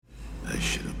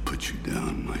put you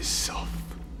down myself.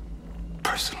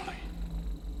 Personally.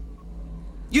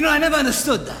 You know, I never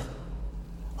understood that.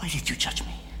 Why did you judge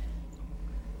me?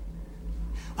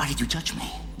 Why did you judge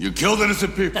me? You killed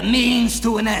innocent people. The means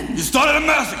to an end. You started a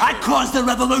massacre. I caused the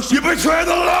revolution. You betrayed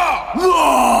the law.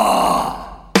 Law!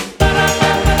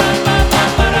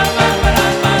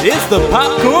 It's the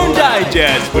Popcorn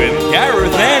Digest with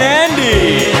Gareth and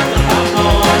Andy.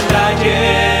 Popcorn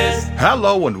Digest.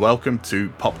 Hello and welcome to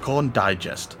Popcorn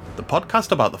Digest, the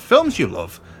podcast about the films you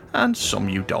love and some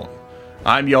you don't.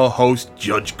 I'm your host,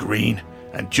 Judge Green,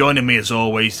 and joining me as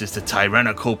always is the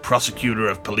tyrannical prosecutor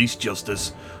of police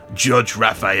justice, Judge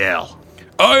Raphael.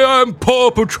 I am Paw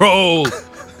Patrol.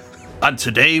 And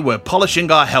today we're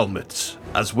polishing our helmets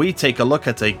as we take a look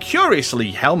at a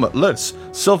curiously helmetless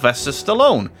Sylvester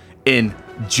Stallone in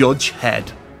Judge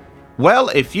Dredd. Well,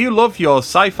 if you love your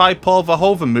sci-fi Paul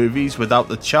Verhoeven movies without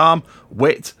the charm,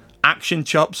 wit, action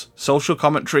chops, social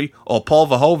commentary, or Paul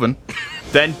Verhoeven,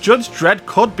 then Judge Dredd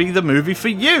could be the movie for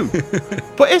you.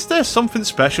 But is there something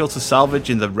special to salvage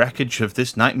in the wreckage of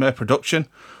this nightmare production?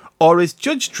 Or is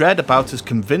Judge Dredd about as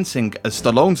convincing as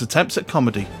Stallone's attempts at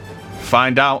comedy?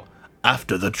 Find out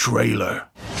after the trailer.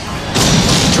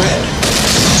 Dredd!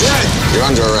 You're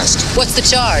under arrest. What's the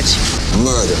charge?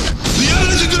 Murder. The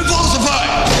evidence has been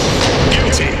falsified.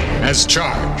 Guilty as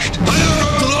charged. I never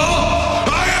broke the law.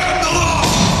 I am the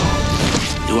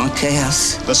law. You want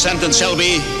chaos? The sentence shall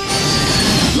be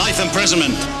life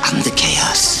imprisonment. I'm the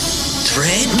chaos.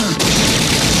 Dredd?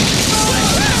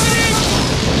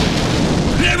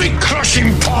 Every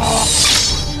crushing paw!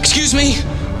 Excuse me?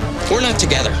 We're not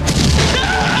together.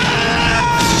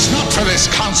 It's not for this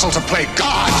council to play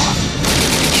God!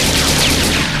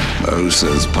 Who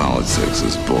says politics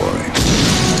is boring?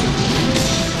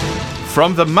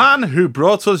 From the man who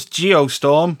brought us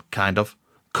Geostorm, kind of,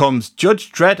 comes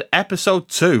Judge Dredd Episode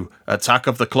 2, Attack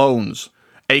of the Clones,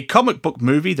 a comic book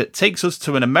movie that takes us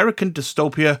to an American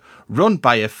dystopia run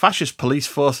by a fascist police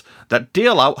force that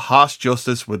deal out harsh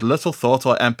justice with little thought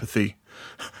or empathy.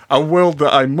 A world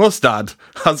that, I must add,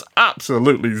 has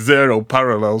absolutely zero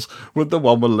parallels with the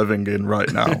one we're living in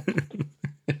right now.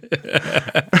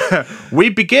 We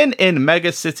begin in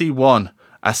Mega City 1,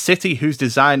 a city whose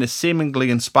design is seemingly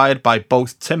inspired by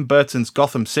both Tim Burton's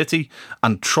Gotham City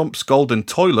and Trump's Golden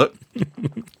Toilet.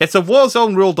 It's a war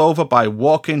zone ruled over by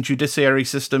walk-in judiciary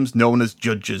systems known as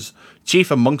judges. Chief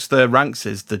amongst their ranks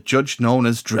is the judge known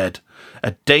as Dredd,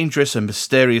 a dangerous and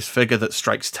mysterious figure that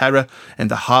strikes terror in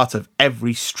the heart of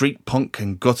every street punk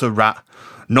and gutter rat,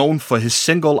 known for his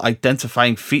single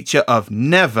identifying feature of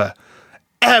never,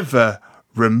 ever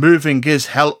removing his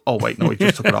Oh wait, no, he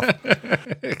just took it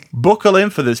off. Buckle in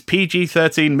for this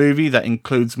PG-13 movie that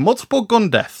includes multiple gun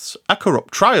deaths, a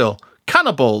corrupt trial,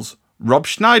 cannibals, Rob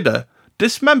Schneider,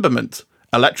 dismemberment,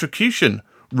 electrocution,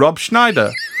 Rob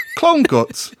Schneider, clone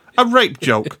guts, a rape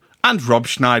joke, and Rob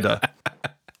Schneider.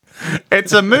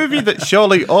 It's a movie that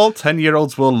surely all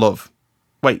 10-year-olds will love.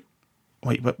 Wait,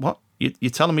 what?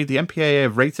 You're telling me the MPAA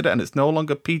have rated it and it's no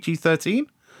longer PG-13?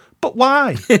 But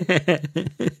why?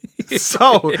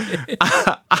 So,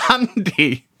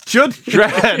 Andy, Judge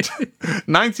Dredd,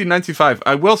 1995.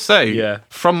 I will say,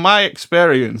 from my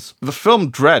experience, the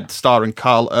film Dredd, starring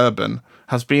Carl Urban,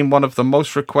 has been one of the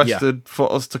most requested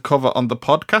for us to cover on the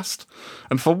podcast.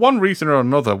 And for one reason or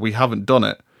another, we haven't done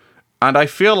it. And I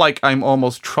feel like I'm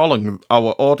almost trolling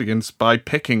our audience by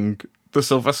picking the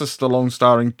Sylvester Stallone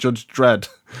starring Judge Dredd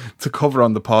to cover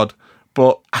on the pod.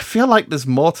 But I feel like there's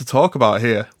more to talk about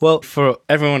here. Well, for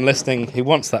everyone listening who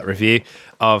wants that review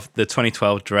of the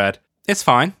 2012 Dredd, it's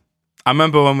fine. I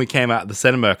remember when we came out of the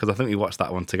cinema, because I think we watched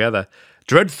that one together,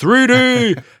 Dredd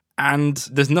 3D! And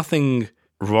there's nothing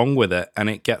wrong with it, and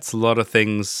it gets a lot of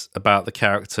things about the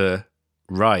character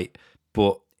right,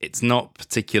 but it's not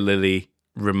particularly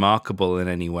remarkable in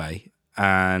any way,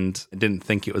 and I didn't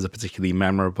think it was a particularly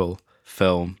memorable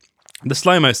film. The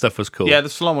slow-mo stuff was cool. Yeah, the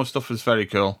slow-mo stuff was very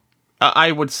cool.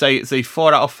 I would say it's a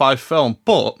 4 out of 5 film,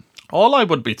 but all I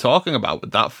would be talking about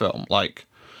with that film, like,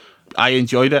 I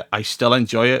enjoyed it, I still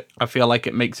enjoy it. I feel like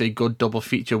it makes a good double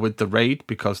feature with The Raid,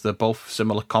 because they're both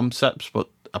similar concepts, but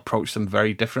approach them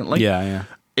very differently. Yeah.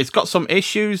 It's got some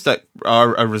issues that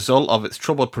are a result of its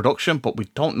troubled production, but we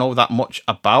don't know that much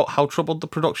about how troubled the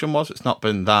production was. It's not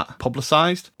been that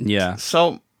publicized. Yeah.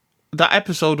 So that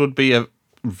episode would be a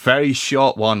very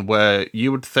short one where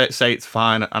you would say it's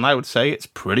fine, and I would say it's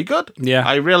pretty good. Yeah.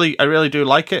 I really do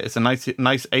like it. It's a nice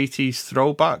 80s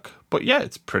throwback, but yeah,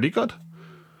 it's pretty good.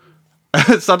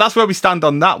 So that's where we stand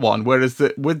on that one. Whereas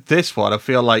with this one, I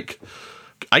feel like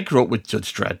I grew up with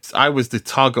Judge Dredd. I was the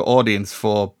target audience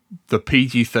for the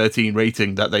PG-13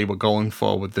 rating that they were going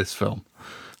for with this film.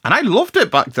 And I loved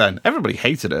it back then. Everybody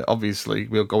hated it, obviously.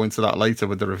 We'll go into that later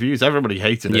with the reviews. Everybody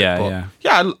hated it. Yeah,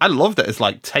 I loved it as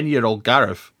like 10-year-old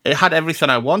Gareth. It had everything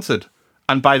I wanted.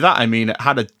 And by that, I mean it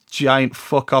had a giant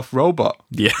fuck-off robot.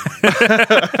 Yeah.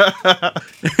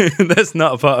 That's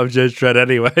not a part of Judge Dredd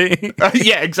anyway.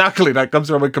 Yeah, exactly. That comes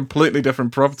from a completely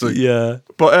different property. Yeah.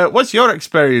 But what's your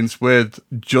experience with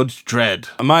Judge Dredd?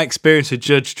 My experience with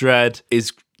Judge Dredd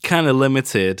is kind of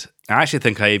limited. I actually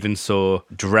think I even saw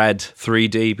Dredd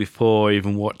 3D before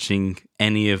even watching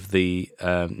any of the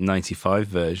 95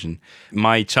 version.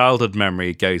 My childhood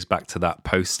memory goes back to that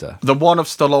poster. The one of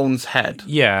Stallone's head.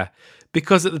 Yeah,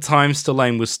 because at the time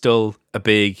Stallone was still a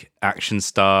big action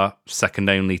star, second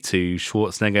only to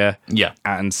Schwarzenegger. Yeah.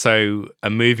 And so a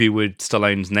movie with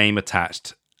Stallone's name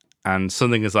attached and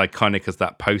something as iconic as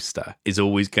that poster is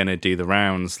always going to do the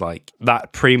rounds. Like,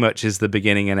 that pretty much is the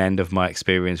beginning and end of my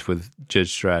experience with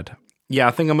Judge Dredd. Yeah,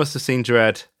 I think I must have seen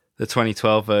Dredd, the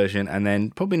 2012 version, and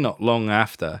then probably not long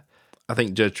after, I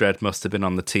think Judge Dredd must have been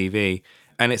on the TV.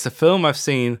 And it's a film I've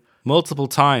seen multiple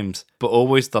times, but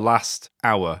always the last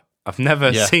hour. I've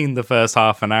never seen the first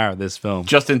half an hour of this film.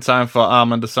 Just in time for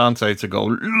Armand Asante to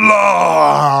go,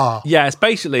 "La!" Yeah, it's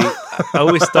basically, I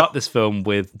always start this film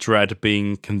with Dredd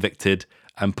being convicted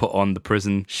and put on the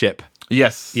prison ship.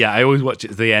 Yes. Yeah, I always watch it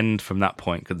to the end from that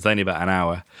point because it's only about an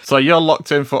hour. So you're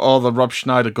locked in for all the Rob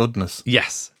Schneider goodness.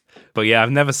 Yes. But yeah,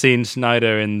 I've never seen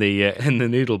Schneider in the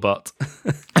noodle bot.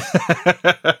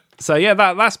 So yeah,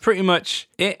 that's pretty much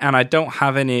it. And I don't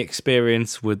have any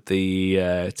experience with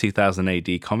the 2000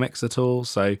 AD comics at all.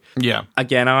 So yeah,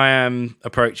 again, I am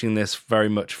approaching this very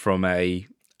much from a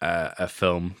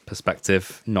film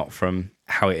perspective, not from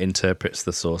how it interprets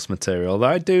the source material.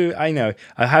 Although I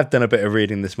have done a bit of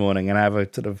reading this morning and I have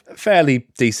a sort of fairly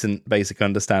decent basic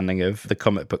understanding of the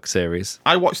comic book series.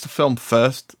 I watched the film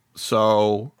first,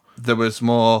 so there was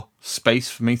more space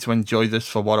for me to enjoy this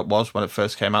for what it was when it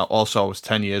first came out. Also, I was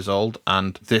 10 years old,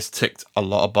 and this ticked a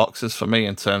lot of boxes for me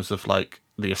in terms of like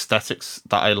the aesthetics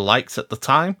that I liked at the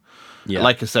time. Yeah.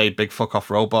 Like I say, big fuck-off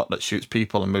robot that shoots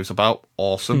people and moves about.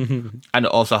 Awesome. And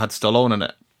it also had Stallone in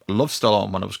it. I loved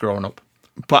Stallone when I was growing up.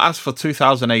 But as for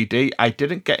 2000 AD, I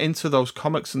didn't get into those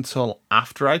comics until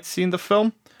after I'd seen the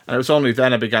film. And it was only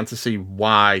then I began to see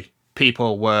why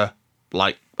people were,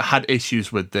 like, had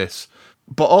issues with this.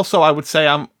 But also, I would say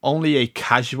I'm only a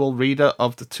casual reader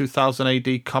of the 2000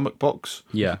 AD comic books.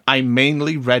 Yeah. I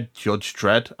mainly read Judge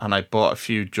Dredd, and I bought a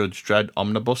few Judge Dredd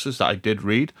omnibuses that I did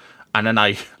read. And then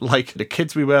I, like the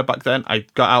kids we were back then, I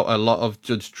got out a lot of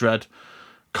Judge Dredd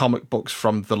comic books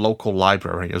from the local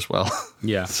library as well.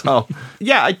 Yeah. So,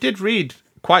 yeah, I did read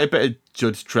quite a bit of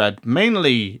Judge Dredd.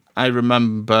 Mainly, I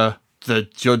remember the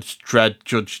Judge Dredd,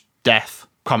 Judge Death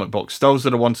comic books. Those are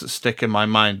the ones that stick in my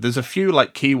mind. There's a few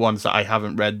like key ones that I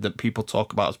haven't read that people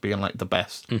talk about as being like the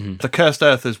best. Mm-hmm. The Cursed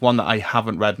Earth is one that I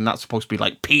haven't read, and that's supposed to be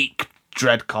like peak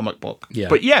Dredd comic book. Yeah.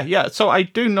 But yeah. So I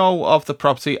do know of the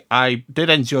property. I did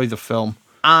enjoy the film,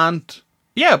 and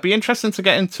yeah, it'd be interesting to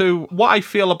get into what I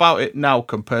feel about it now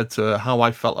compared to how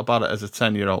I felt about it as a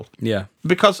 10-year-old. Yeah.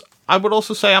 Because I would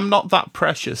also say I'm not that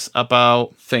precious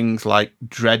about things like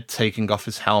Dredd taking off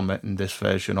his helmet in this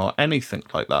version or anything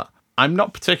like that. I'm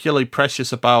not particularly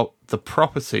precious about the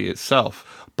property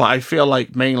itself, but I feel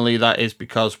like mainly that is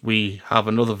because we have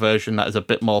another version that is a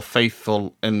bit more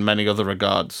faithful in many other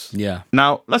regards. Yeah.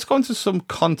 Now, let's go into some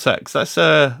context. Let's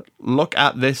look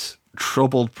at this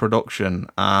troubled production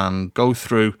and go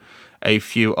through a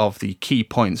few of the key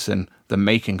points in the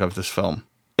making of this film.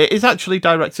 It is actually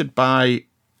directed by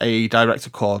a director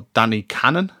called Danny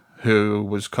Cannon, who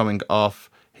was coming off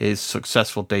his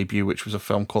successful debut, which was a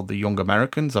film called The Young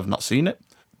Americans. I've not seen it.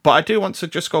 But I do want to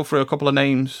just go through a couple of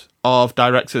names of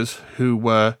directors who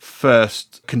were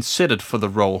first considered for the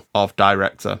role of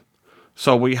director.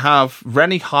 So we have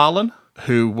Rennie Harlan,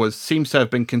 who seems to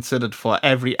have been considered for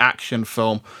every action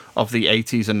film of the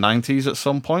 80s and 90s at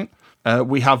some point.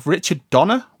 We have Richard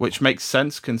Donner, which makes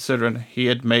sense considering he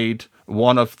had made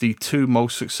one of the two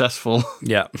most successful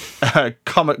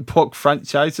comic book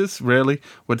franchises, really,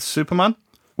 with Superman.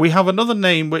 We have another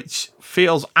name which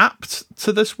feels apt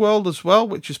to this world as well,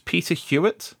 which is Peter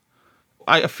Hewitt.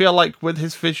 I feel like with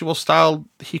his visual style,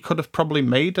 he could have probably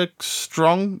made a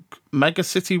strong Mega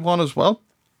City one as well.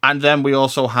 And then we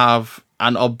also have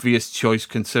an obvious choice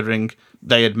considering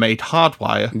they had made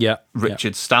Hardwire,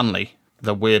 Richard Stanley,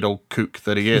 the weirdo kook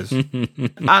that he is.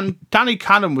 And Danny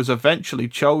Cannon was eventually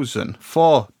chosen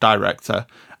for director,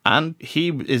 and he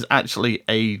is actually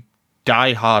a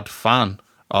die-hard fan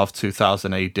of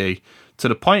 2000 AD, to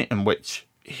the point in which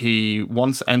he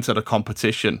once entered a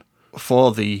competition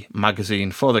for the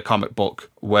magazine, for the comic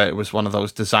book, where it was one of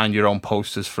those design your own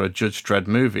posters for a Judge Dredd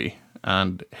movie,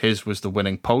 and his was the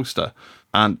winning poster.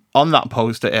 And on that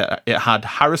poster, it had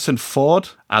Harrison Ford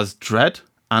as Dredd,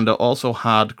 and it also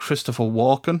had Christopher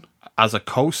Walken as a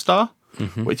co-star,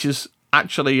 which is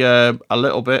actually a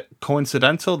little bit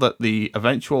coincidental that the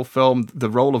eventual film, the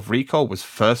role of Rico, was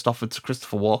first offered to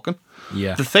Christopher Walken.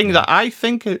 Yeah. The thing that I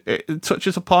think it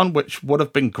touches upon, which would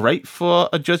have been great for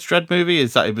a Judge Dredd movie,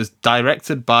 is that it was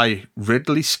directed by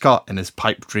Ridley Scott in his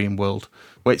pipe dream world,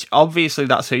 which obviously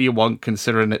that's who you want,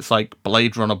 considering it's like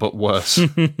Blade Runner but worse.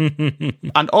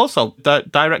 And also, the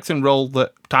directing role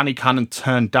that Danny Cannon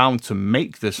turned down to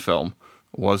make this film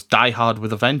was Die Hard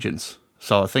with a Vengeance.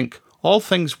 So I think all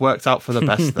things worked out for the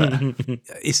best there.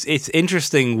 It's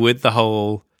interesting with the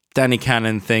whole Danny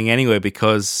Cannon thing anyway,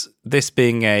 because this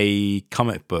being a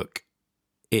comic book,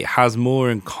 it has more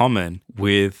in common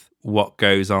with what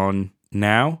goes on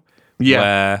now,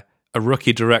 where a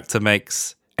rookie director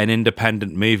makes an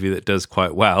independent movie that does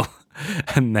quite well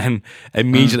and then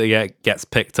immediately gets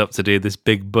picked up to do this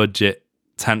big budget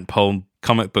tentpole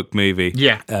comic book movie.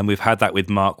 Yeah. And we've had that with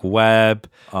Mark Webb.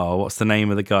 Oh, what's the name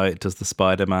of the guy that does the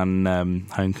Spider-Man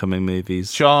Homecoming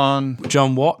movies? John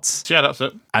Watts. Yeah, that's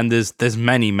it. And there's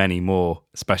many, many more,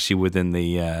 especially within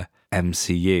the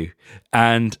MCU.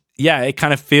 And yeah, it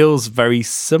kind of feels very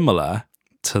similar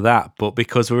to that, but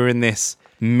because we're in this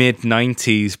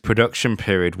mid-90s production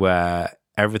period where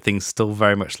everything's still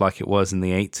very much like it was in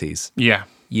the 80s. Yeah.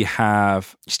 You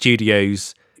have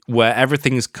studios where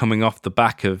everything's coming off the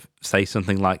back of, say,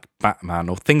 something like Batman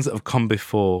or things that have come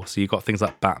before. So you've got things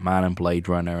like Batman and Blade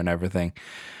Runner and everything.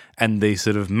 And the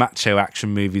sort of macho action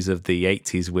movies of the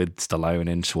 80s with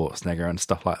Stallone and Schwarzenegger and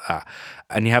stuff like that.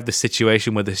 And you have this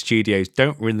situation where the studios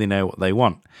don't really know what they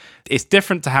want. It's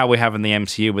different to how we have in the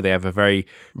MCU, where they have a very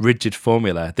rigid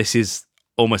formula. This is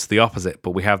almost the opposite,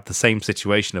 but we have the same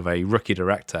situation of a rookie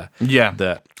director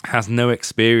that has no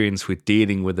experience with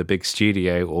dealing with a big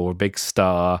studio or a big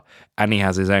star, and he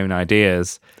has his own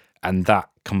ideas, and that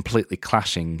completely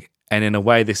clashing. And in a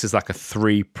way, this is like a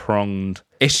three-pronged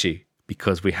issue,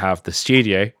 because we have the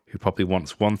studio, who probably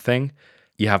wants one thing,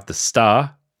 you have the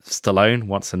star, Stallone,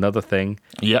 wants another thing,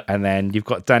 and then you've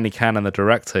got Danny Cannon, the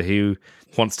director, who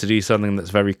wants to do something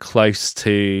that's very close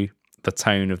to the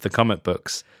tone of the comic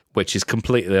books, which is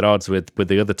completely at odds with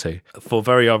the other two, for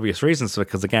very obvious reasons,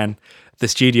 because, again, the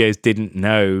studios didn't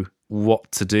know what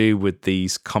to do with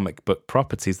these comic book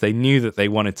properties. They knew that they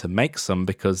wanted to make some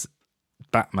because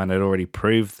Batman had already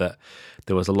proved that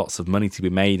there was lots of money to be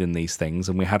made in these things,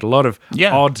 and we had a lot of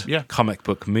odd comic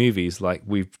book movies, like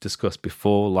we've discussed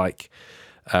before, like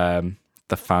The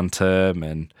Phantom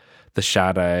and The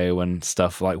Shadow and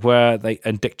stuff, like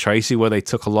and Dick Tracy, where they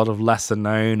took a lot of lesser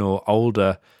known or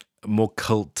older, more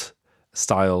cult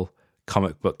style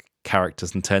comic book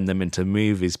characters and turned them into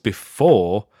movies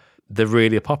before the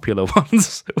really popular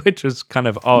ones, which was kind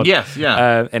of odd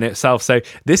in itself. So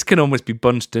this can almost be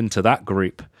bunched into that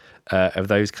group of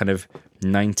those kind of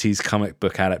 90s comic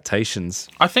book adaptations.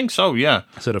 I think so, yeah.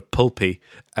 Sort of pulpy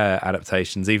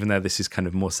adaptations, even though this is kind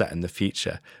of more set in the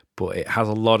future. But it has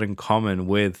a lot in common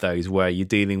with those where you're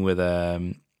dealing with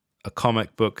a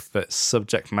comic book that's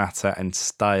subject matter and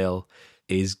style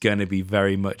is going to be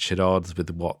very much at odds with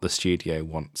what the studio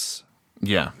wants.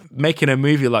 Yeah. Making a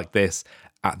movie like this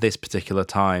at this particular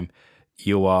time,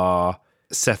 you are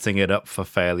setting it up for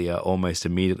failure almost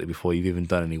immediately before you've even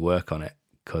done any work on it,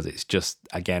 because it's just,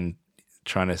 again,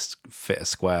 trying to fit a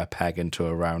square peg into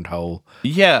a round hole.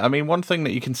 Yeah, I mean, one thing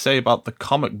that you can say about the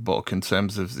comic book in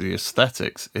terms of the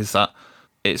aesthetics is that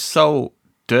it's so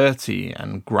dirty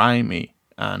and grimy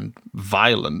and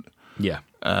violent. Yeah.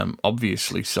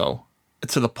 Obviously so.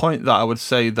 To the point that I would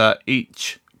say that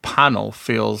each panel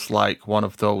feels like one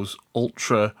of those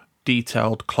ultra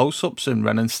detailed close-ups in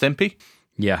Ren and Stimpy.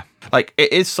 Yeah. Like,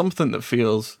 it is something that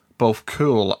feels both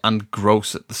cool and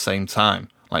gross at the same time.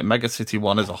 Like, Mega City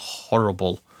 1 is a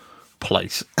horrible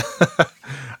place.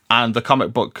 And the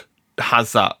comic book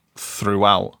has that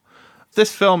throughout.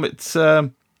 This film, it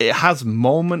has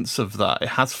moments of that. It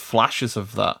has flashes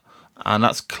of that. And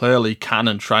that's clearly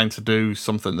canon trying to do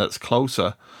something that's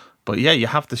closer. But yeah, you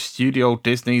have the studio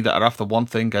Disney that are after one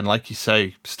thing, and like you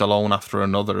say, Stallone after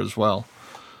another as well.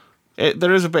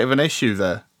 There is a bit of an issue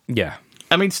there. Yeah.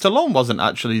 I mean, Stallone wasn't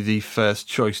actually the first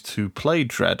choice to play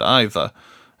Dredd either.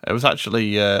 It was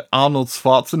actually Arnold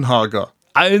Schwarzenegger.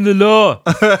 I'm the law.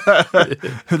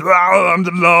 I'm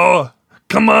the law.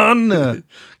 Come on.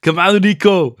 Come on,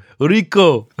 Rico.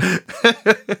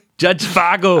 Judge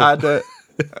Fargo.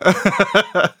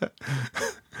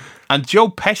 And Joe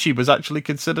Pesci was actually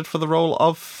considered for the role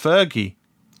of Fergie.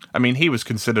 I mean, he was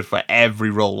considered for every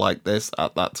role like this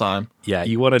at that time. Yeah,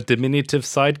 you want a diminutive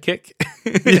sidekick?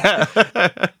 Yeah.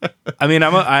 I mean,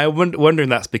 I'm wondering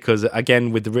that's because,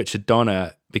 again, with the Richard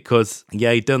Donner, because,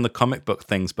 yeah, he'd done the comic book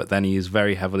things, but then he was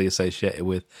very heavily associated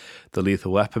with the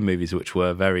Lethal Weapon movies, which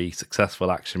were very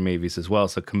successful action movies as well.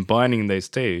 So combining those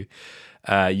two,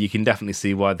 you can definitely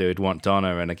see why they would want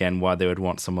Donner, and again, why they would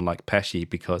want someone like Pesci,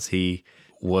 because he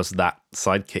was that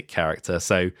sidekick character.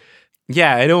 So,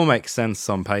 yeah, it all makes sense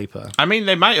on paper. I mean,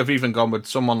 they might have even gone with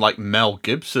someone like Mel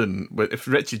Gibson. If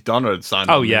Richard Donner had signed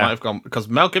Oh, on, yeah. they might have gone, because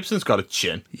Mel Gibson's got a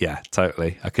chin, Yeah,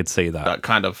 totally. I could see that. that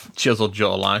kind of chiseled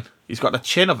jawline. He's got the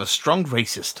chin of a strong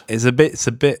racist. It's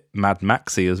a bit Mad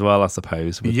Maxy as well, I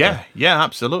suppose. with Yeah, yeah,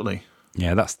 absolutely.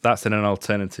 Yeah, that's in an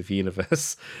alternative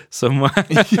universe somewhere.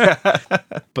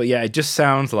 But yeah, it just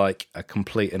sounds like a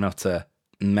complete and utter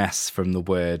mess from the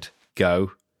word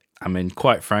go. I mean,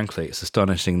 quite frankly, it's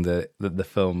astonishing that the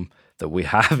film that we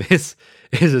have is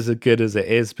as good as it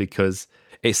is, because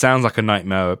it sounds like a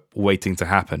nightmare waiting to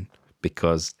happen,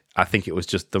 because I think it was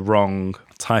just the wrong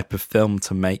type of film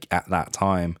to make at that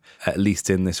time, at least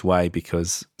in this way,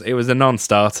 because it was a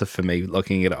non-starter for me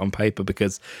looking at it on paper,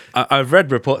 because I've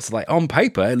read reports like, on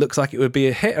paper, it looks like it would be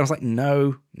a hit. And I was like,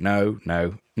 no,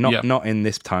 not in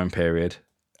this time period,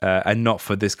 and not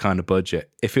for this kind of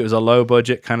budget. If it was a low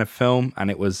budget kind of film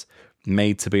and it was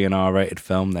made to be an R-rated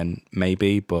film, then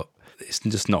maybe, but it's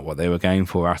just not what they were going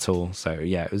for at all. So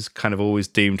yeah, it was kind of always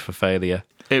doomed for failure.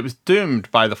 It was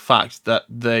doomed by the fact that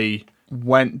they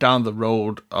went down the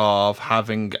road of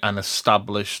having an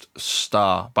established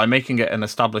star, by making it an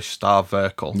established star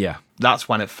vehicle. Yeah. That's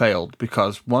when it failed,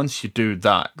 because once you do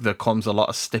that, there comes a lot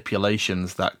of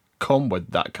stipulations that come with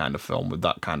that kind of film, with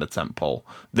that kind of tentpole.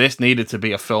 This needed to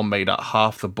be a film made at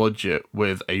half the budget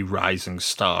with a rising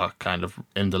star kind of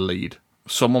in the lead.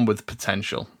 Someone with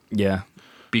potential. Yeah.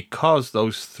 Because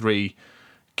those three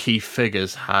key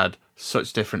figures had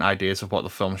such different ideas of what the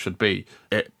film should be,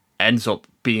 it ends up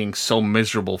being so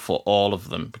miserable for all of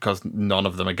them, because none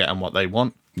of them are getting what they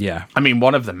want. Yeah. I mean,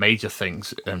 one of the major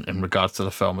things in regards to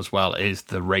the film as well is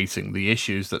the rating, the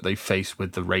issues that they face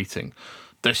with the rating.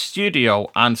 The studio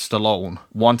and Stallone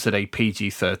wanted a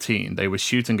PG-13. They were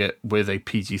shooting it with a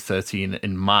PG-13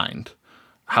 in mind.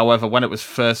 However, when it was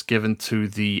first given to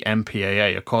the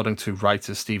MPAA, according to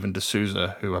writer Stephen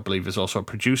D'Souza, who I believe is also a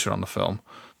producer on the film,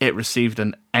 it received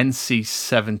an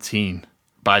NC-17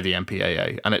 by the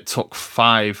MPAA, and it took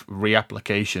 5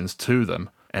 reapplications to them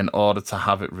in order to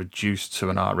have it reduced to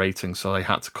an R rating. So they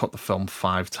had to cut the film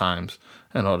 5 times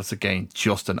in order to gain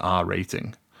just an R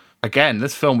rating. Again,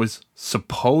 this film was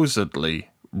supposedly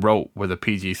wrote with a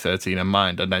PG-13 in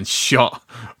mind and then shot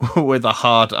with a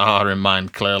hard R in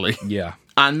mind, clearly. Yeah.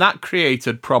 And that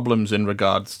created problems in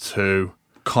regards to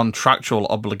contractual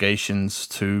obligations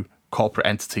to corporate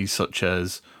entities such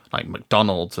as like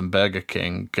McDonald's and Burger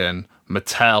King and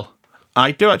Mattel.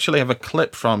 I do actually have a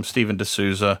clip from Stephen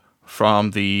D'Souza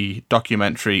from the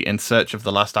documentary In Search of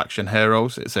the Last Action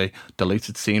Heroes. It's a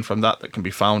deleted scene from that can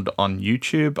be found on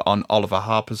YouTube on Oliver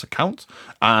Harper's account.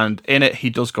 And in it, he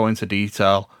does go into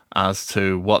detail as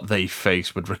to what they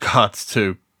face with regards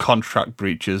to contract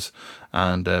breaches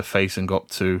and facing up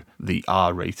to the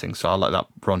R rating. So I'll let that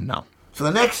run now. So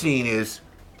the next scene is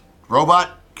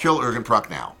robot, kill Ergen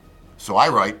Prucknow. So I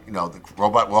write, the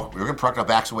robot Ergen Prucknow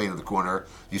backs away into the corner.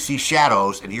 You see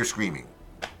shadows and hear screaming.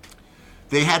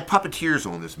 They had puppeteers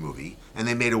on this movie, and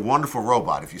they made a wonderful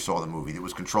robot, if you saw the movie, that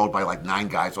was controlled by like 9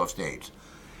 guys off stage.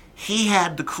 He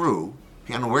had the crew,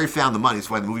 I don't know where he found the money, that's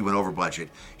why the movie went over budget.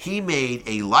 He made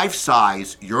a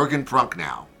life-size Jurgen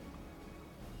Prucknow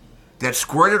that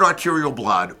squirted arterial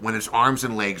blood when its arms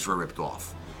and legs were ripped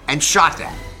off, and shot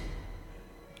that.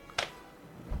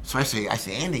 So I say,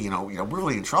 Andy, we're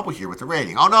really in trouble here with the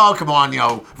rating. Oh no, come on,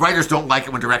 writers don't like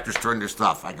it when directors turn their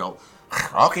stuff. I go,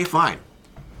 okay, fine.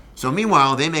 So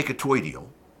meanwhile, they make a toy deal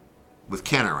with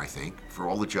Kenner, I think, for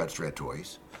all the Judge Dredd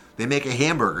toys. They make a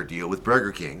hamburger deal with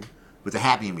Burger King with a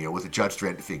Happy Meal with the Judge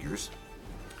Dredd figures.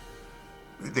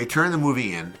 They turn the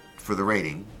movie in for the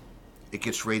rating. It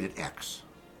gets rated X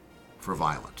for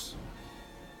violence.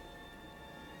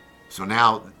 So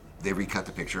now they recut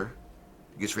the picture.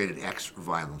 It gets rated X for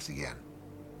violence again.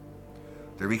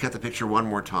 They recut the picture one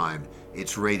more time.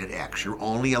 It's rated X. You're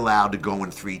only allowed to go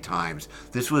in 3 times.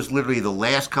 This was literally the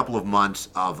last couple of months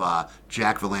of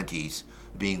Jack Valenti's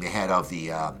being the head of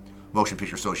the Motion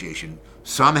Picture Association.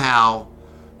 Somehow,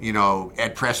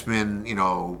 Ed Pressman,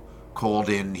 called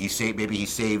in. He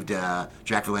saved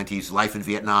Jack Valenti's life in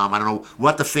Vietnam. I don't know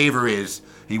what the favor is.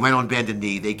 He went on bended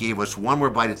knee. They gave us one more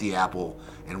bite at the apple,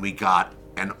 and we got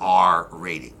an R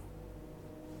rating.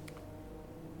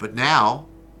 But now,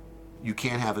 you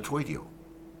can't have a toy deal.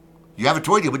 You have a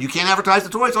toy deal, but you can't advertise the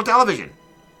toys on television.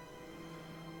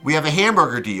 We have a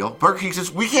hamburger deal. Burger King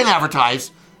says, we can't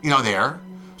advertise, there.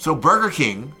 So Burger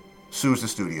King sues the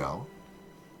studio.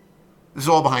 This is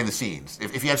all behind the scenes.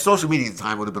 If you had social media at the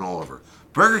time, it would have been all over.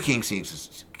 Burger King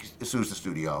sues the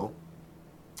studio.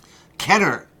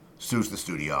 Kenner sues the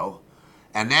studio.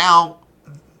 And now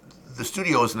the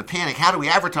studio is in a panic. How do we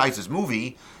advertise this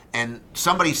movie? And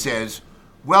somebody says,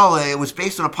 well, it was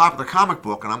based on a popular comic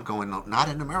book. And I'm going, no, not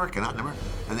in America.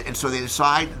 And so they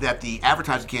decide that the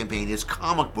advertising campaign is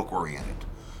comic book oriented.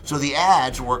 So the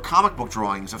ads were comic book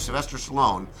drawings of Sylvester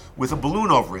Stallone with a balloon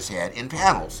over his head in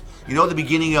panels. You know the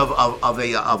beginning of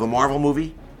a Marvel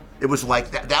movie? It was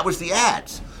like that. That was the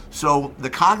ads. So the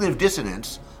cognitive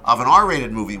dissonance of an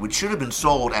R-rated movie, which should have been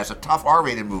sold as a tough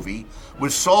R-rated movie,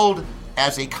 was sold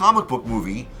as a comic book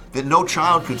movie that no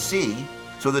child could see.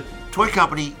 So the toy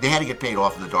company, they had to get paid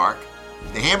off in the dark.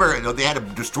 The hamburger, they had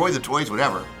to destroy the toys,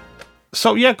 whatever.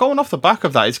 So yeah, going off the back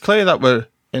of that, it's clear that we're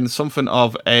in something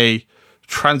of a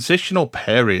transitional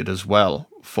period as well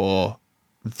for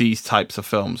these types of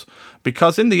films,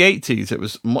 because in the 80s it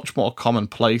was much more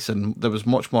commonplace and there was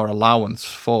much more allowance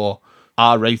for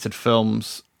R-rated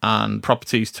films and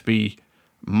properties to be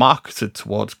marketed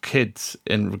towards kids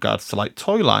in regards to like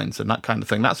toy lines and that kind of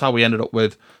thing. That's how we ended up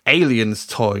with Aliens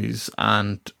toys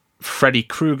and Freddy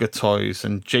Krueger toys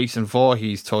and Jason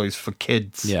Voorhees toys for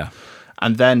kids. Yeah.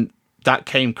 And then that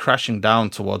came crashing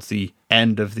down towards the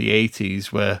end of the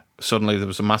 80s, where suddenly there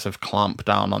was a massive clamp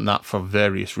down on that for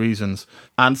various reasons.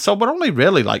 And so we're only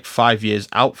really like 5 years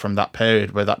out from that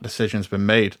period where that decision's been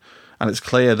made. And it's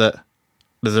clear that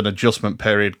there's an adjustment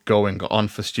period going on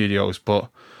for studios. But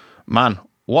man,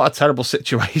 what a terrible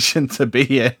situation to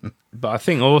be in. But I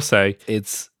think also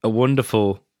it's a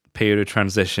wonderful period of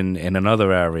transition in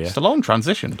another area. Stallone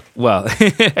transitioned. Well,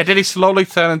 did he slowly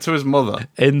turn into his mother?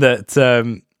 In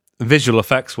that visual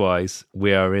effects wise,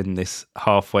 we are in this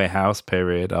halfway house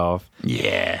period of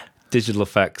digital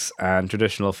effects and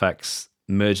traditional effects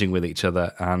merging with each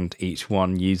other, and each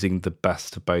one using the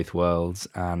best of both worlds.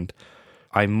 And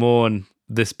I mourn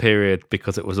this period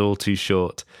because it was all too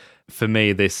short. For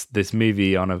me, this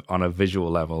movie on a visual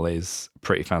level is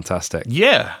pretty fantastic.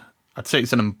 Yeah, I'd say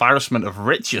it's an embarrassment of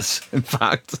riches, in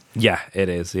fact. Yeah, it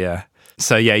is, yeah.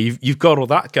 So yeah, you've got all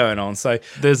that going on. So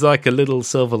there's like a little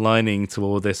silver lining to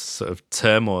all this sort of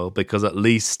turmoil, because at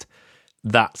least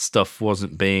that stuff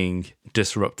wasn't being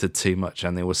disrupted too much,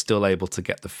 and they were still able to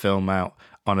get the film out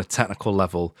on a technical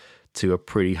level to a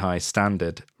pretty high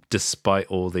standard, despite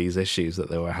all these issues that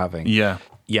they were having. Yeah.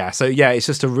 Yeah, so yeah, it's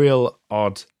just a real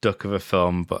odd duck of a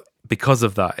film, but because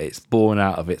of that, it's born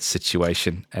out of its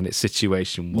situation, and its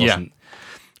situation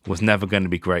was never going to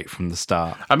be great from the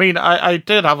start. I mean, I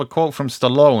did have a quote from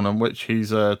Stallone in which he's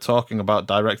talking about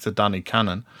director Danny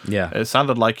Cannon. Yeah. It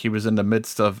sounded like he was in the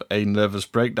midst of a nervous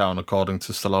breakdown, according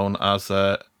to Stallone, as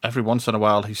every once in a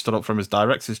while he stood up from his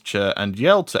director's chair and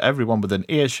yelled to everyone within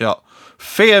earshot,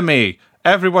 "Fear me!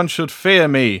 Everyone should fear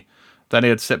me!" Then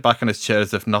he'd sit back in his chair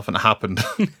as if nothing happened.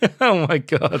 Oh my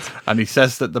God. And he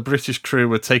says that the British crew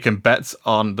were taking bets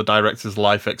on the director's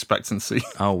life expectancy.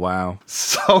 Oh, wow.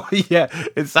 So, yeah,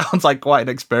 it sounds like quite an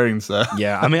experience there.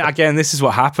 Yeah, I mean, again, this is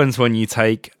what happens when you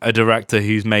take a director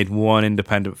who's made one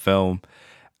independent film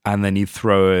and then you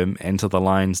throw him into the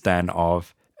lion's den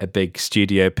of a big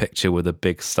studio picture with a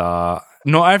big star.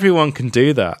 Not everyone can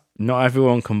do that. Not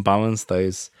everyone can balance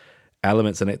those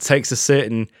elements, and it takes a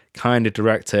certain kind of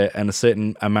director and a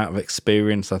certain amount of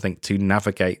experience, I think, to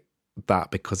navigate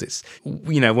that, because it's,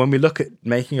 when we look at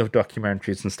making of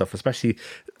documentaries and stuff,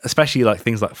 especially like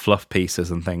things like fluff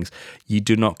pieces and things, you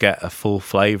do not get a full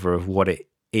flavor of what it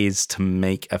is to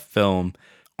make a film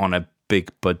on a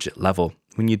big budget level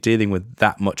when you're dealing with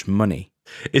that much money.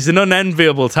 It's an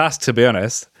unenviable task, to be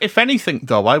honest. If anything,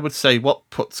 though, I would say what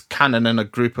puts Cannon in a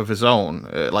group of his own,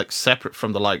 like separate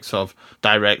from the likes of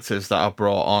directors that are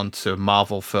brought on to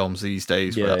Marvel films these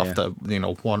days, after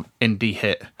one indie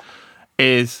hit,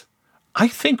 is I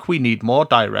think we need more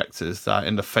directors that,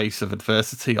 in the face of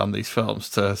adversity on these films,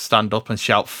 to stand up and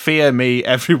shout, "Fear me!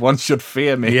 Everyone should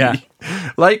fear me!" Yeah.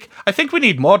 Like, I think we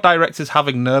need more directors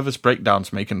having nervous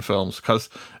breakdowns making films, because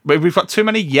we've got too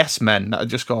many yes men that are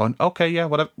just going, "Okay, yeah,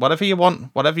 whatever you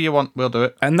want, we'll do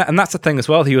it." And that's the thing as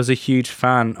well. He was a huge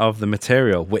fan of the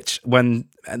material, which when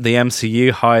the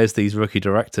MCU hires these rookie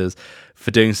directors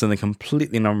for doing something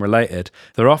completely non-related,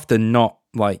 they're often not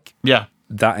like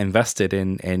that invested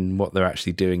in what they're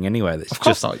actually doing anyway. That's of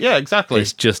course not. Yeah, exactly.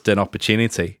 It's just an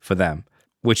opportunity for them,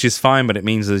 which is fine, but it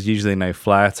means there's usually no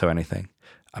flair to anything.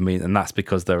 I mean, and that's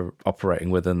because they're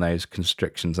operating within those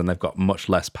constrictions and they've got much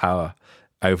less power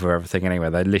over everything anyway.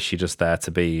 They're literally just there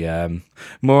to be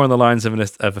more on the lines of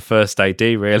a first AD,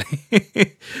 really.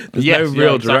 There's no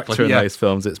real director in those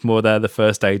films. It's more they're the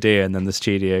first AD, and then the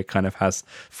studio kind of has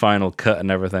final cut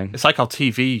and everything. It's like how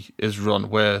TV is run,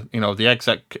 where, the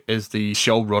exec is the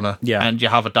showrunner, and you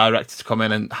have a director to come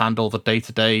in and handle the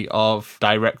day-to-day of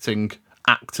directing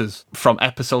actors from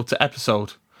episode to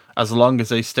episode, as long as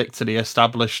they stick to the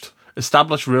established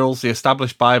rules, the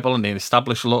established Bible, and the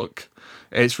established look.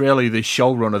 It's really the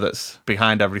showrunner that's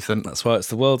behind everything. That's why it's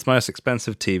the world's most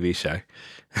expensive TV show.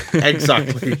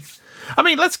 Exactly. I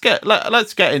mean, let's get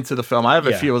into the film. I have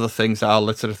a few other things that I'll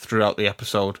litter throughout the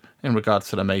episode in regards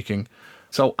to the making.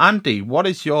 So, Andy, what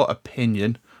is your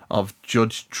opinion of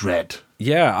Judge Dredd?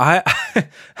 Yeah, I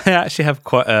actually have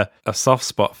quite a soft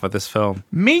spot for this film.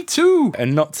 Me too.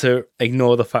 And not to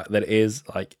ignore the fact that it is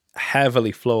like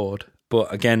heavily flawed.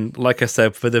 But again, like I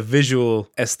said, for the visual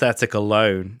aesthetic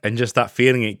alone, and just that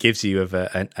feeling it gives you of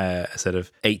a sort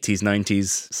of 80s,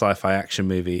 90s sci-fi action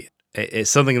movie,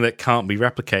 it's something that can't be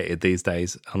replicated these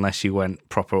days unless you went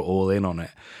proper all in on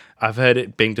it. I've heard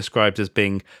it being described as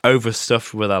being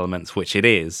overstuffed with elements, which it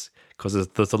is, because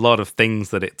there's a lot of things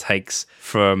that it takes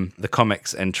from the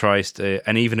comics and tries to,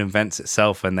 and even invents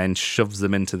itself and then shoves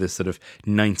them into this sort of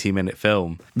 90-minute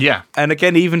film. Yeah. And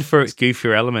again, even for its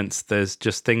goofier elements, there's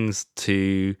just things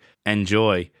to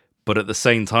enjoy. But at the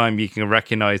same time, you can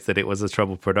recognize that it was a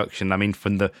troubled production. I mean,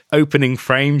 from the opening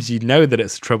frames, you know that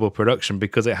it's a troubled production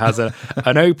because it has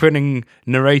an opening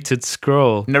narrated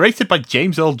scroll. Narrated by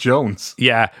James Earl Jones.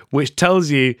 Yeah, which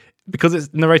tells you, because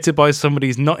it's narrated by somebody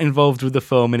who's not involved with the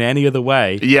film in any other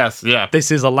way. Yes, yeah.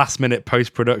 This is a last-minute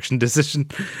post-production decision.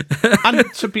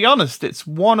 And to be honest, it's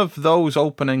one of those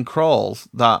opening crawls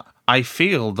that I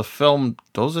feel the film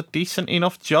does a decent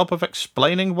enough job of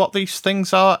explaining what these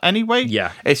things are anyway.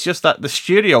 Yeah. It's just that the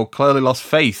studio clearly lost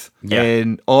faith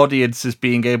in audiences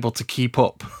being able to keep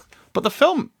up. But the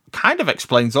film kind of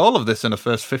explains all of this in the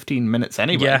first 15 minutes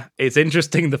anyway. Yeah, it's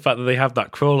interesting the fact that they have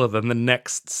that crawler, then the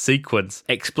next sequence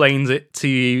explains it to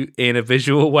you in a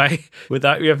visual way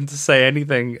without you having to say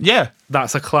anything. Yeah.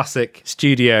 That's a classic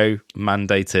studio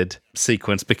mandated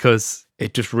sequence because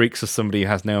it just reeks of somebody who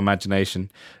has no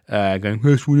imagination going,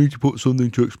 yes, we need to put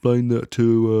something to explain that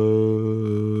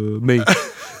to me,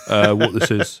 what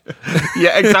this is.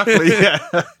 Yeah, exactly, yeah.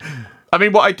 I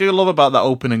mean, what I do love about that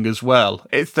opening as well,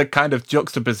 it's the kind of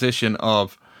juxtaposition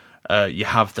of you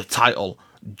have the title,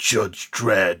 Judge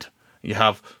Dredd. You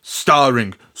have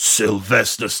starring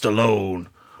Sylvester Stallone.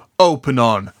 Open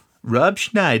on Rob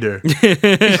Schneider. You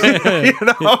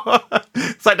know?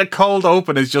 It's like the cold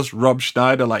open is just Rob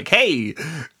Schneider like, hey,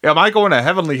 am I going to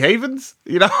Heavenly Havens?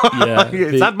 You know,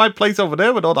 is that my place over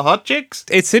there with all the hot chicks?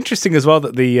 It's interesting as well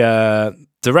that the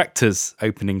director's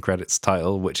opening credits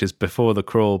title, which is before the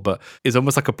crawl, but is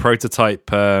almost like a prototype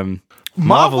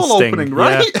Marvel sting. Opening,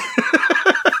 right?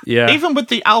 Yeah. Even with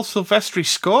the Al Silvestri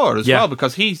score as well,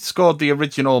 because he scored the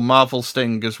original Marvel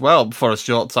Sting as well for a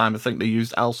short time. I think they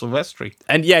used Al Silvestri.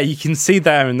 And yeah, you can see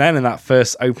there and then in that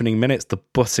first opening minutes the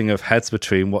butting of heads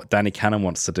between what Danny Cannon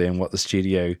wants to do and what the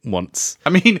studio wants.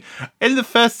 I mean, in the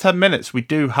first 10 minutes, we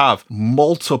do have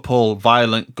multiple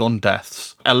violent gun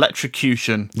deaths,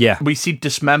 electrocution. Yeah. We see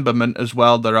dismemberment as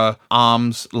well. There are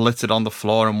arms littered on the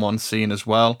floor in one scene as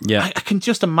well. Yeah. I can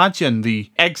just imagine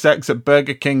the execs at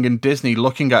Burger King and Disney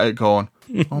looking at it going,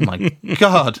 oh my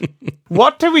God,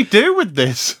 what do we do with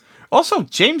this? Also,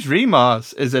 James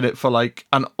Remar is in it for like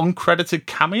an uncredited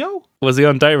cameo. Was he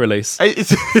on day release?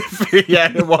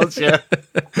 Yeah, it was, yeah.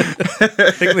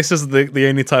 I think this is the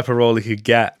only type of role he could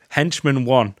get. Henchman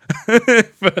 1.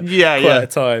 For quite a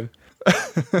time.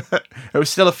 It was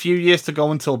still a few years to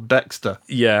go until Dexter.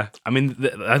 Yeah. I mean,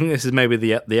 I think this is maybe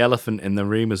the elephant in the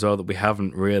room as well that we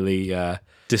haven't really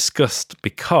discussed,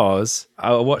 because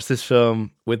I watched this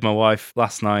film with my wife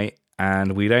last night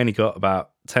and we'd only got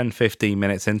about 10-15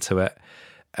 minutes into it,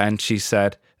 and she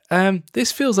said,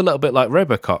 this feels a little bit like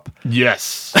RoboCop.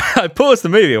 Yes. I paused the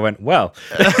movie and went, well.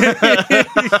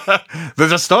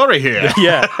 There's a story here.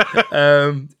 Yeah.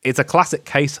 It's a classic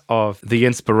case of the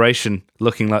inspiration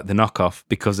looking like the knockoff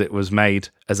because it was made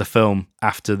as a film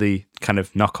after the kind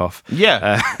of knockoff.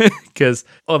 Yeah. Because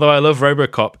although I love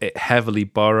RoboCop, it heavily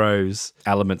borrows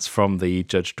elements from the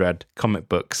Judge Dredd comic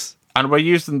books. And we're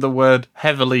using the word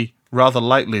heavily rather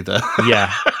lightly there.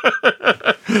 Yeah.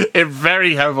 It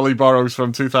very heavily borrows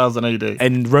from 2000 AD.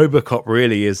 And RoboCop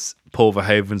really is Paul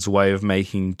Verhoeven's way of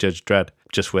making Judge Dredd,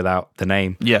 just without the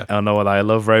name. Yeah. I know I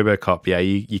love RoboCop. Yeah,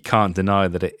 you can't deny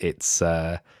that it's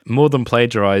more than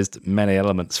plagiarized many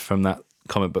elements from that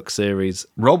comic book series.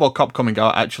 RoboCop coming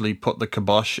out actually put the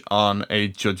kibosh on a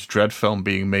Judge Dredd film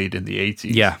being made in the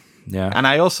 80s. Yeah. Yeah. And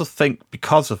I also think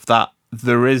because of that,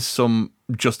 there is some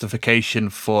justification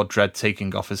for Dredd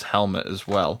taking off his helmet as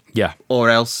well. Yeah. Or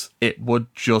else it would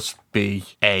just be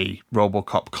a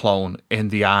RoboCop clone in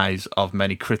the eyes of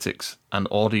many critics and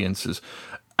audiences.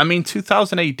 I mean,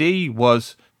 2000 AD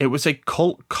was a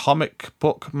cult comic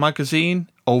book magazine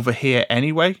over here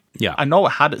anyway. Yeah. I know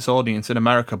it had its audience in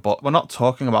America, but we're not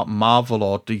talking about Marvel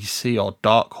or DC or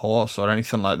Dark Horse or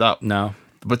anything like that. No.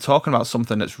 We're talking about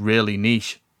something that's really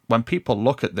niche. When people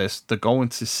look at this, they're going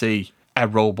to see a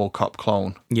RoboCop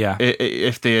clone. Yeah.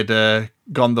 If they had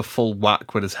gone the full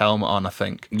whack with his helmet on, I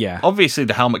think. Yeah. Obviously,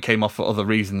 the helmet came off for other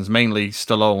reasons. Mainly,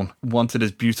 Stallone wanted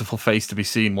his beautiful face to be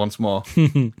seen once more.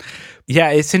 Yeah,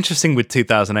 it's interesting with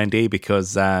 2000 AD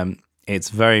because it's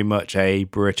very much a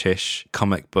British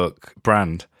comic book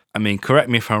brand. I mean, correct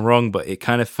me if I'm wrong, but it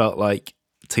kind of felt like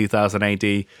 2000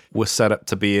 AD was set up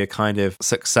to be a kind of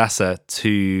successor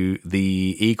to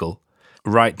the Eagle.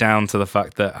 Right down to the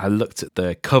fact that I looked at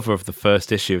the cover of the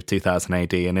first issue of 2000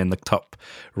 AD, and in the top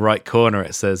right corner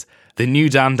it says "The New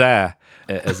Dan Dare"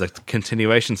 as a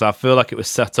continuation. So I feel like it was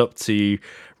set up to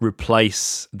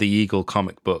replace the Eagle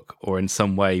comic book, or in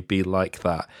some way be like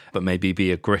that, but maybe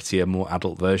be a grittier, more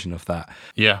adult version of that.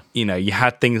 Yeah. You know, you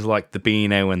had things like the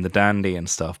Beano and the Dandy and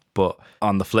stuff, but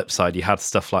on the flip side, you had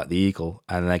stuff like the Eagle.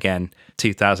 And again,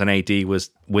 2000 AD was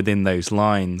within those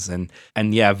lines, and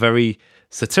yeah, very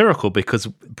satirical, because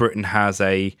Britain has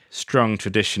a strong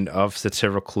tradition of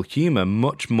satirical humour,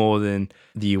 much more than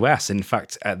the US. In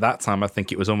fact, at that time, I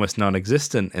think it was almost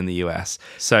non-existent in the US.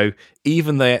 So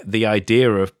even the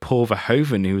idea of Paul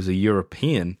Verhoeven, who was a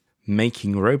European,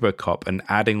 making RoboCop and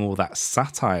adding all that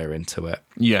satire into it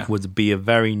would be a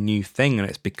very new thing. And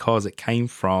it's because it came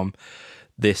from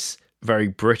this very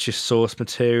British source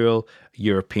material,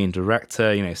 European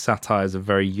director. You know, satire is a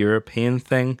very European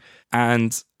thing.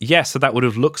 And yeah, so that would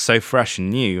have looked so fresh and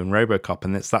new in RoboCop,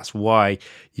 and that's why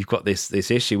you've got this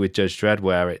issue with Judge Dredd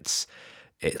where it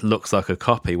looks like a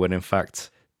copy when in fact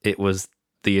it was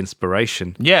the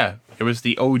inspiration. Yeah, it was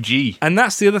the OG. And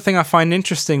that's the other thing I find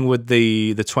interesting with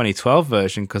the 2012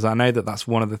 version, because I know that's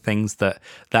one of the things that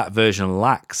version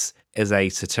lacks is a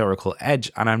satirical edge,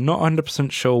 and I'm not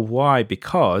 100% sure why,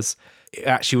 because it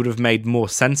actually would have made more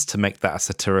sense to make that a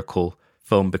satirical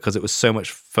film because it was so much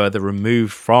further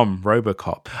removed from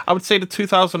RoboCop. I would say the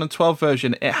 2012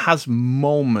 version, it has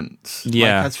moments. Yeah.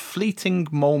 Like, it has fleeting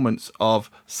moments of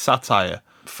satire.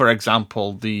 For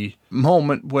example, the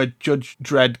moment where Judge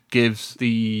Dredd gives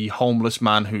the homeless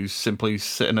man who's simply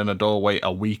sitting in a doorway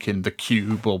a week in the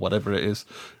cube or whatever it is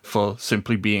for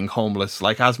simply being homeless.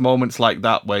 Like, has moments like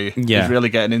that where he's really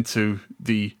getting into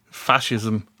the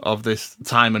fascism of this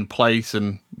time and place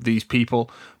and these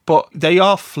people. But they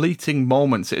are fleeting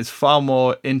moments. It's far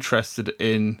more interested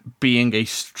in being a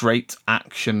straight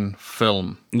action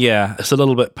film. Yeah, it's a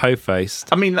little bit po-faced.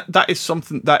 I mean, that is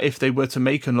something that if they were to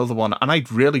make another one, and I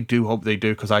really do hope they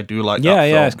do, because I do like that film.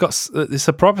 Yeah, it's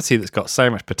a property that's got so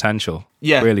much potential.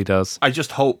 Yeah. It really does. I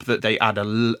just hope that they add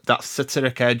that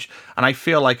satiric edge. And I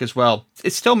feel like as well,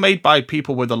 it's still made by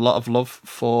people with a lot of love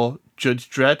for Judge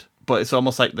Dredd, but it's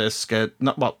almost like they're scared.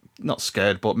 Not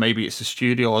scared, but maybe it's the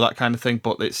studio or that kind of thing,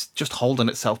 but it's just holding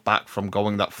itself back from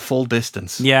going that full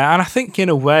distance. Yeah, and I think in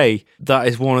a way that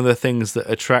is one of the things that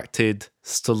attracted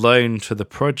Stallone to the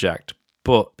project.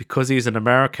 But because he's an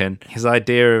American, his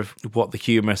idea of what the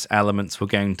humorous elements were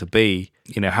going to be,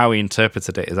 you know, how he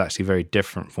interpreted it is actually very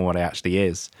different from what it actually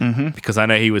is. Mm-hmm. Because I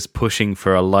know he was pushing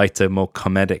for a lighter, more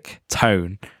comedic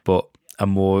tone, but a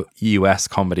more US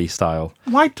comedy style.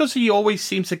 Why does he always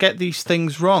seem to get these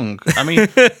things wrong? I mean,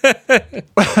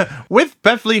 with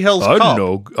Beverly Hills Cop...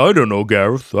 I don't know,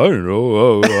 Gareth. I don't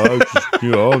know.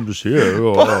 I'm just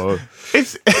here.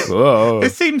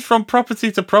 It seems from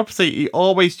property to property, he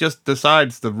always just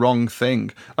decides the wrong thing.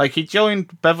 Like, he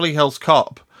joined Beverly Hills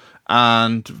Cop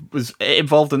and was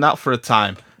involved in that for a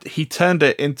time. He turned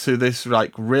it into this,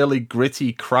 like, really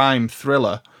gritty crime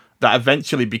thriller that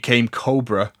eventually became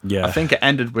Cobra. Yeah. I think it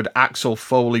ended with Axel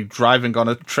Foley driving on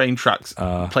a train tracks,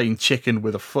 playing chicken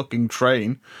with a fucking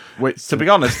train. Which, to be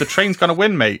honest, the train's gonna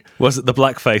win, mate. Was it the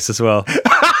blackface as well?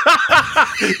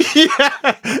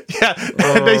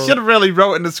 Yeah. They should have really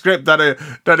wrote in the script that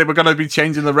they were gonna be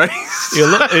changing the race.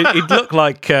 He'd look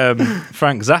like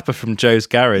Frank Zappa from Joe's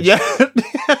Garage. Yeah.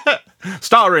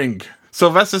 Starring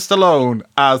Sylvester Stallone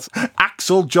as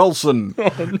Axel Jolson.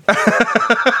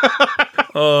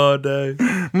 Oh no,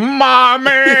 mommy!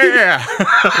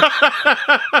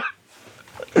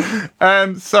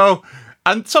 So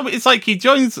it's like he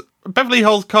joins Beverly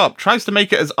Hills Cop, tries to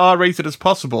make it as R-rated as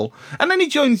possible, and then he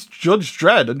joins Judge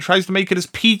Dredd and tries to make it as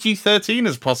PG-13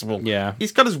 as possible. Yeah.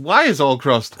 He's got his wires all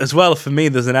crossed. As well, for me,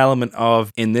 there's an element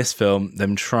of, in this film,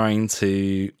 them trying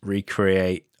to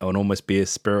recreate and almost be a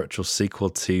spiritual sequel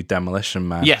to Demolition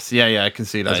Man. Yes, yeah, I can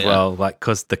see that as well, like,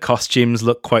 because the costumes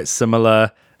look quite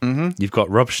similar. Mm-hmm. You've got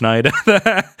Rob Schneider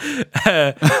there.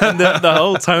 And the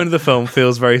whole tone of the film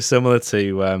feels very similar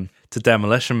to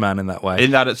Demolition Man in that way.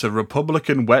 In that it's a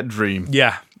Republican wet dream.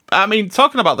 Yeah. I mean,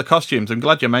 talking about the costumes, I'm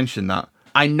glad you mentioned that.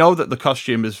 I know that the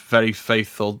costume is very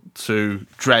faithful to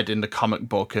Dredd in the comic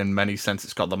book in many senses.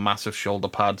 It's got the massive shoulder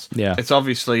pads. Yeah. It's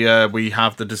obviously, we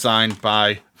have the design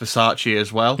by Versace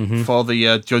as well for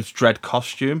the Judge Dredd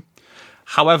costume.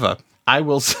 However, I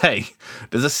will say,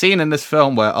 there's a scene in this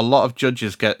film where a lot of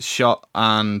judges get shot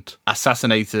and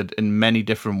assassinated in many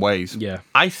different ways. Yeah.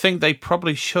 I think they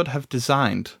probably should have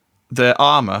designed their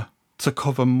armor to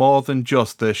cover more than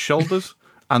just their shoulders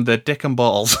and their dick and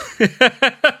balls.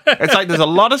 It's like there's a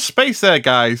lot of space there,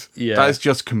 guys. Yeah. That is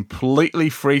just completely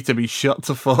free to be shot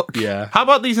to fuck. Yeah. How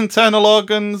about these internal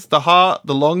organs, the heart,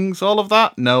 the lungs, all of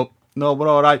that? No, we're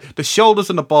all right. The shoulders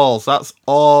and the balls, that's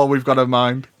all we've got in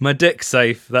mind. My dick's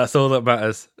safe. That's all that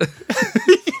matters.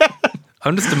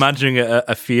 I'm just imagining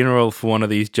a funeral for one of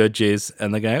these judges,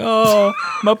 and they're going, "Oh,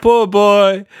 my poor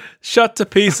boy, shot to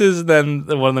pieces." And then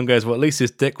one of them goes, "Well, at least his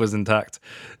dick was intact."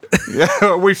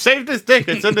 Yeah, we've saved his dick.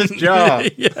 It's in this jar.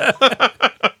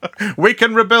 We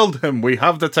can rebuild him. We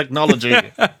have the technology.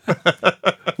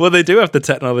 Well, they do have the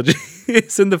technology.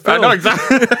 It's in the film. I know,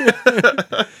 exactly.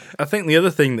 I think the other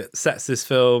thing that sets this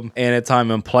film in a time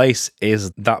and place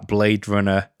is that Blade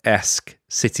Runner-esque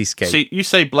cityscape. See, you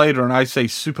say Blade Runner, I say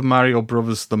Super Mario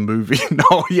Brothers the movie.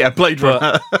 No, yeah, Blade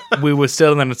Runner. But we were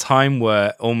still in a time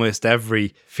where almost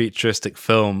every futuristic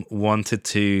film wanted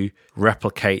to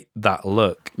replicate that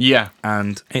look. Yeah.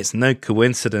 And it's no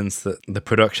coincidence that the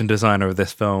production designer of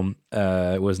this film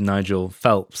was Nigel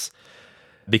Phelps,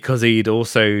 because he'd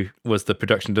also was the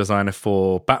production designer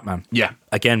for Batman. Yeah.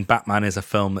 Again, Batman is a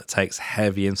film that takes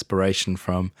heavy inspiration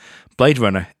from Blade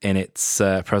Runner in its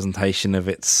presentation of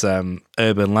its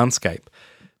urban landscape.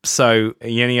 So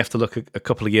you only have to look a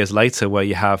couple of years later where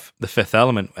you have The Fifth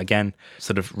Element, again,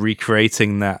 sort of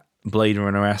recreating that Blade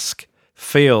Runner-esque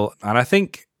feel. And I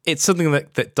think it's something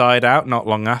that died out not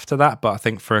long after that, but I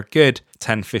think for a good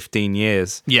 10, 15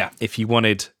 years, Yeah. if you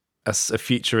wanted a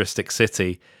futuristic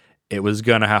city, it was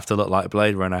going to have to look like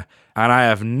Blade Runner. And I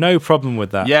have no problem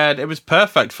with that. Yeah, it was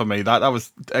perfect for me. That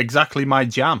was exactly my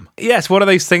jam. Yeah, it's one of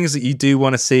those things that you do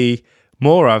want to see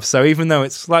more of. So even though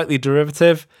it's slightly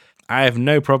derivative, I have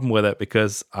no problem with it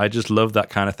because I just love that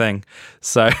kind of thing.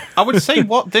 So I would say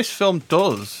what this film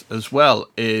does as well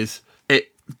is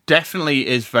it definitely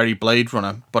is very Blade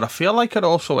Runner, but I feel like it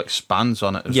also expands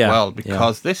on it as well,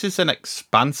 because this is an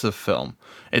expansive film.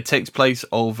 It takes place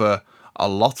over a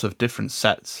lot of different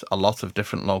sets, a lot of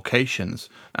different locations,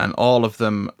 and all of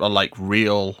them are like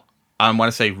real. And when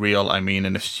I say real, I mean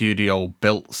in a studio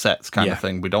built sets kind of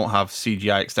thing. We don't have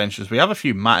CGI extensions. We have a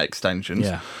few matte extensions,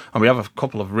 and we have a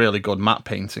couple of really good matte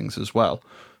paintings as well.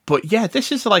 But yeah,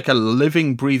 this is like a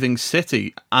living, breathing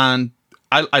city, and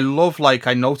I love, like,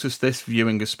 I noticed this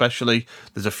viewing especially,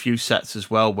 there's a few sets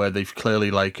as well where they've clearly,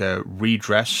 like,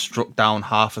 redressed, struck down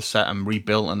half a set and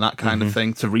rebuilt and that kind of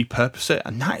thing to repurpose it.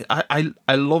 And that,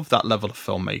 I love that level of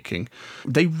filmmaking.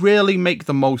 They really make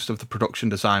the most of the production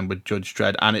design with Judge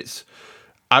Dredd, and it's,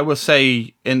 I will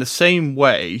say, in the same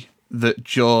way that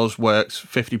Jaws works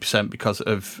 50% because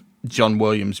of John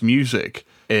Williams' music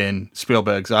in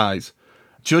Spielberg's eyes,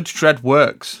 Judge Dredd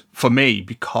works for me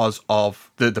because of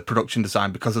the production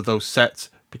design, because of those sets,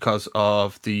 because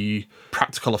of the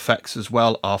practical effects as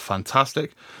well are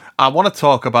fantastic. I want to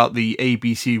talk about the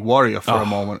ABC Warrior for a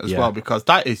moment as well, because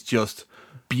that is just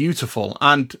beautiful.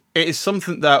 And it is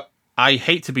something that I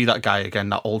hate to be that guy again,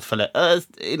 that old fella,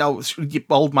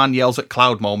 old man yells at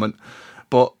cloud moment,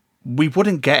 but we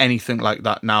wouldn't get anything like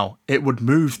that now. It would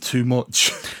move too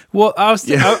much. Well, I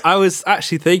was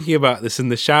actually thinking about this in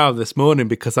the shower this morning,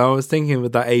 because I was thinking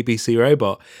with that ABC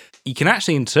robot, you can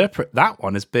actually interpret that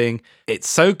one as being, it's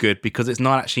so good because it's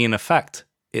not actually an effect.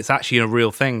 It's actually a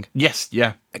real thing. Yes,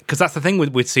 yeah. Because that's the thing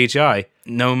with CGI.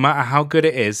 No matter how good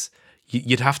it is,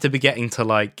 you'd have to be getting to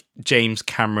like James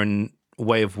Cameron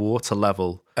Way of Water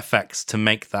level effects to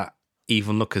make that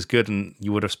even look as good, and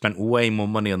you would have spent way more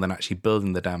money on than actually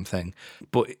building the damn thing.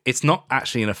 But it's not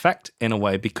actually an effect in a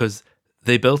way because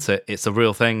they built it. It's a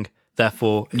real thing.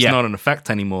 Therefore, it's not an effect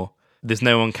anymore. there's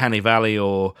no uncanny valley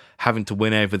or having to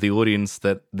win over the audience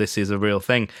that this is a real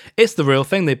thing. It's the real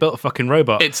thing. They built a fucking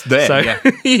robot. It's there, so, yeah.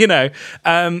 you know,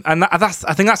 and I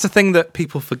think that's the thing that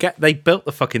people forget. They built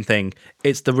the fucking thing.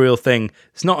 It's the real thing.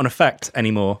 It's not an effect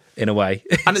anymore, in a way.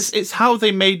 And it's how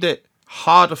they made it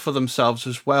harder for themselves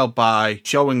as well by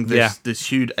showing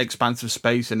this huge expanse of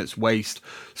space in its waste.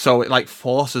 So it like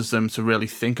forces them to really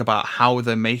think about how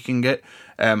they're making it,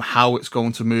 how it's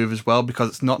going to move as well, because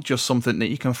it's not just something that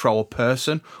you can throw a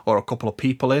person or a couple of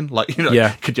people in. Like, you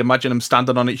know, could you imagine them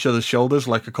standing on each other's shoulders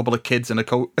like a couple of kids in a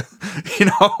coat? You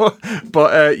know?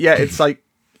 But it's like,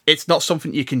 it's not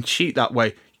something you can cheat that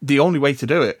way. The only way to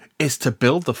do it is to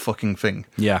build the fucking thing.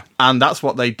 Yeah. And that's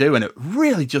what they do. And it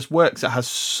really just works. It has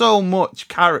so much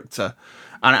character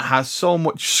and it has so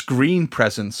much screen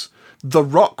presence. The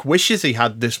Rock wishes he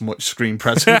had this much screen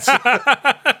presence.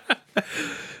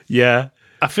 Yeah.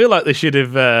 I feel like they should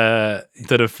have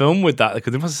done a film with that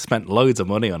because they must have spent loads of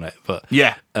money on it. But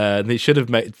yeah, they should have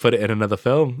put it in another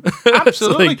film.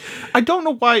 Absolutely. Like, I don't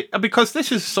know why, because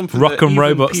this is something Rock that and even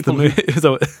Robots,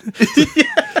 people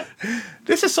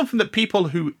This is something that people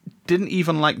who didn't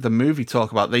even like the movie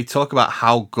talk about. They talk about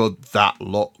how good that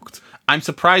looked. I'm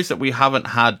surprised that we haven't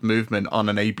had movement on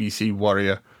an ABC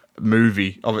Warrior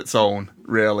movie of its own,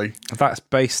 really. That's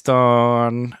based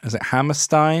on, is it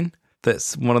Hammerstein?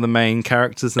 That's one of the main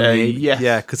characters in the yes.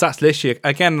 Yeah, because that's literally,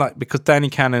 again, like, because Danny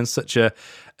Cannon's such a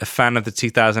fan of the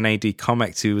 2000 AD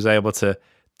comics, he was able to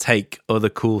take other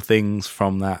cool things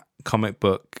from that comic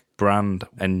book brand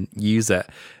and use it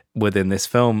within this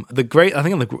film. I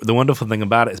think the wonderful thing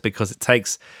about it is because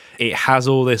it has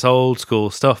all this old school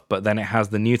stuff, but then it has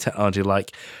the new technology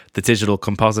like the digital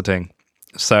compositing.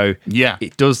 So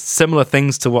it does similar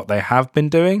things to what they have been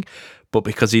doing, but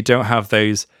because you don't have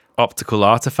those optical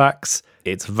artifacts,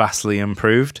 it's vastly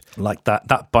improved. Like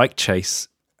that bike chase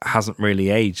hasn't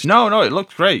really aged. No, it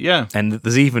looks great, yeah. And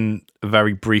there's even a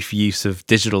very brief use of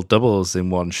digital doubles in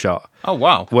one shot. Oh,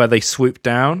 wow. Where they swoop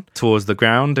down towards the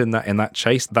ground in that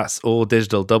chase. That's all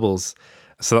digital doubles.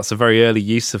 So that's a very early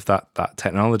use of that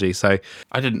technology. So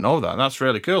I didn't know that. That's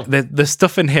really cool. There's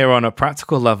stuff in here on a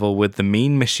practical level with the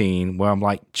Mean Machine where I'm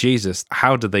like, Jesus,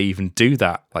 how did they even do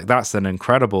that? Like, that's an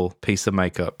incredible piece of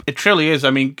makeup. It truly is. I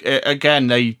mean, again,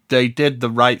 they did the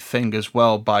right thing as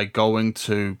well by going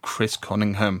to Chris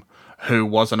Cunningham, who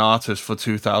was an artist for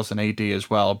 2000 AD as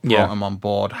well, brought him on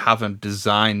board, having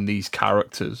designed these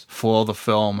characters for the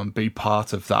film and be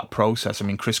part of that process. I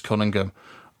mean, Chris Cunningham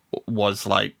was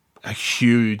like a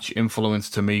huge influence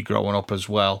to me growing up as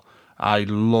well. I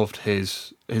loved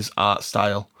his art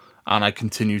style, and I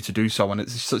continue to do so. And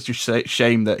it's such a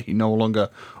shame that he no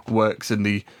longer works in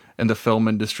the film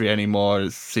industry anymore.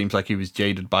 It seems like he was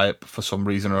jaded by it for some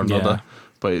reason or another.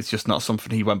 But it's just not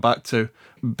something he went back to.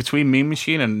 Between Mean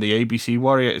Machine and the ABC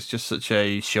Warrior, it's just such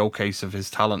a showcase of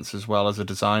his talents as well as a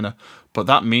designer. But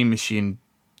that Mean Machine,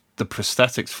 the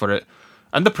prosthetics for it,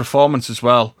 and the performance as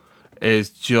well, is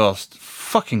just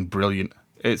fucking brilliant.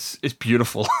 It's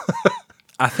beautiful.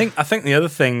 I think the other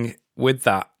thing with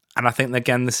that, and I think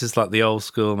again this is like the old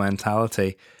school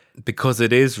mentality, because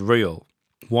it is real.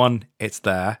 One, it's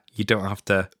there. You don't have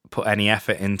to put any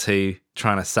effort into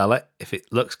trying to sell it. If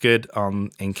it looks good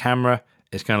in camera,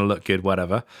 it's going to look good,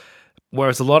 whatever.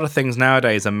 Whereas a lot of things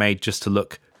nowadays are made just to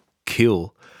look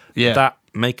cool. Yeah. That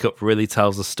makeup really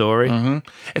tells a story. Mm-hmm.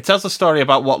 It tells a story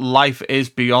about what life is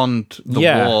beyond the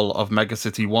wall of Mega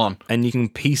City 1. And you can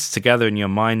piece together in your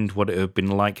mind what it would have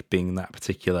been like being that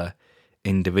particular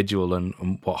individual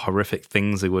and what horrific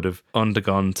things they would have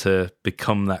undergone to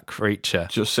become that creature.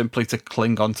 Just simply to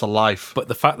cling on to life. But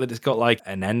the fact that it's got like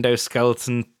an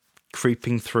endoskeleton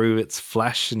creeping through its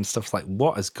flesh and stuff's like,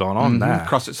 what has gone on there?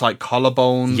 Across its like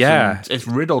collarbones. Yeah. And it's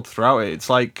riddled throughout it. It's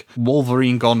like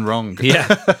Wolverine gone wrong.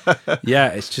 Yeah. Yeah,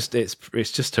 it's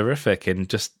just horrific and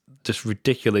just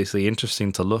ridiculously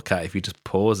interesting to look at if you just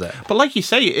pause it. But like you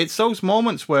say, it's those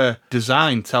moments where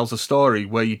design tells a story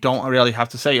where you don't really have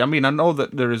to say. I mean, I know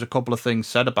that there is a couple of things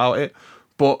said about it,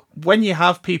 but when you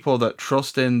have people that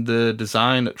trust in the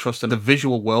design, that trust in the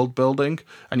visual world building,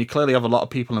 and you clearly have a lot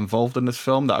of people involved in this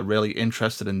film that are really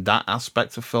interested in that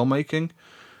aspect of filmmaking,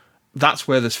 that's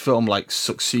where this film like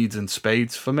succeeds in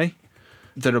spades for me.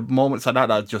 There are moments like that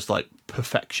are just like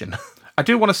perfection. I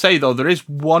do want to say, though, there is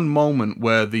one moment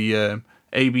where the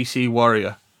ABC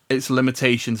Warrior, its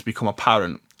limitations become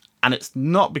apparent. And it's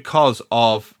not because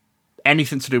of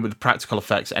anything to do with the practical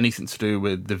effects, anything to do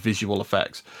with the visual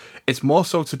effects. It's more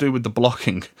so to do with the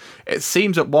blocking. It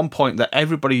seems at one point that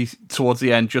everybody towards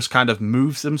the end just kind of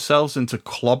moves themselves into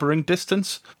clobbering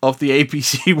distance of the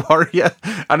ABC warrior.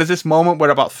 And there's this moment where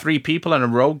about 3 people in a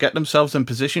row get themselves in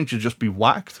position to just be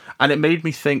whacked. And it made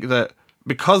me think that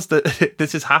because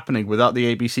this is happening without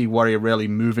the ABC warrior really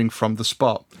moving from the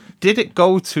spot, did it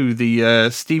go to the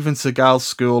Steven Seagal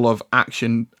school of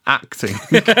acting?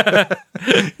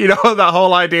 You know, that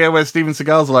whole idea where Steven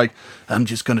Seagal's like, I'm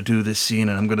just going to do this scene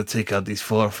and I'm going to take out these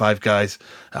 4 or 5 guys.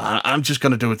 I'm just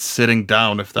going to do it sitting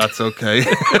down, if that's okay.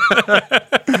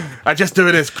 I just do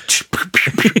it as...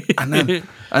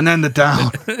 and then the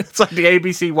down. It's like the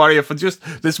ABC warrior for just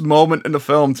this moment in the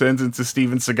film turns into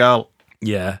Steven Seagal.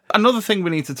 Yeah. Another thing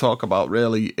we need to talk about,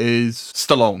 really, is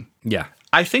Stallone. Yeah.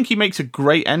 I think he makes a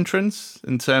great entrance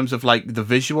in terms of, like, the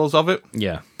visuals of it.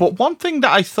 Yeah. But one thing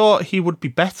that I thought he would be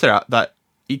better at, that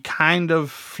he kind of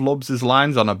flubs his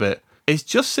lines on a bit, is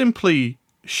just simply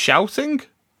shouting,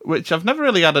 which I've never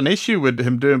really had an issue with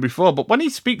him doing before. But when he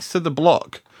speaks to the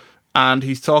block and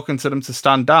he's talking to them to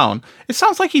stand down, it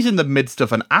sounds like he's in the midst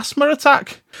of an asthma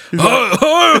attack. He's like,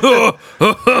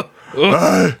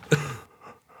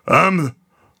 I'm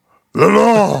the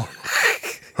law.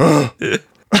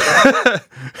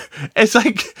 It's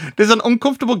like there's an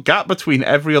uncomfortable gap between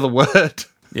every other word.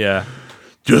 Yeah.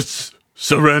 Just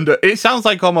surrender. It sounds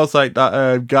like almost like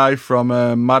that guy from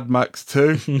Mad Max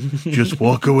 2. Just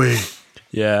walk away.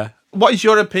 Yeah. What is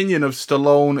your opinion of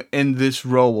Stallone in this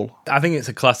role? I think it's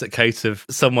a classic case of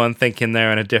someone thinking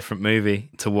they're in a different movie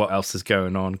to what else is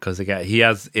going on, because again, he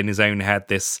has in his own head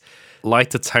this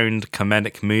lighter toned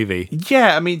comedic movie.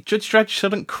 Yeah, I mean, Judge Dredd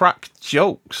shouldn't crack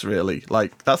jokes, really.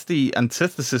 Like, that's the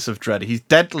antithesis of Dredd. He's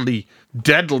deadly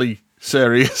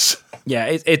serious. Yeah,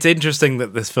 it's interesting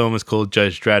that this film is called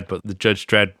Judge Dredd, but the Judge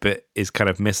Dredd bit is kind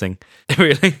of missing,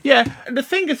 really. Yeah, and the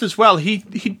thing is as well, he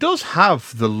does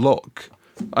have the look.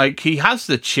 Like, he has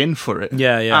the chin for it.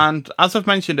 Yeah, yeah. And as I've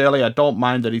mentioned earlier, I don't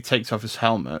mind that he takes off his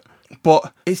helmet.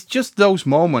 But it's just those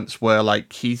moments where,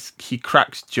 like, he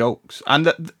cracks jokes.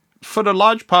 And for the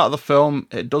large part of the film,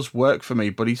 it does work for me,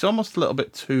 but he's almost a little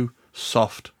bit too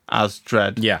soft as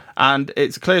Dredd. Yeah. And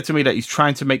it's clear to me that he's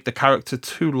trying to make the character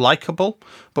too likable,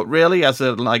 but really as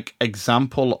a, like,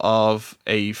 example of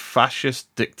a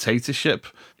fascist dictatorship,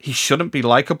 he shouldn't be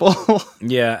likable.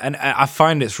 Yeah, and I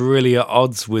find it's really at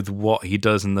odds with what he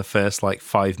does in the first, like,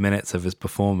 5 minutes of his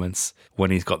performance when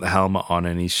he's got the helmet on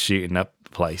and he's shooting up the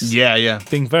place. Yeah.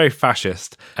 Being very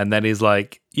fascist, and then he's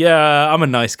like, yeah, I'm a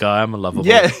nice guy, I'm a lovable.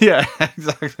 Yeah,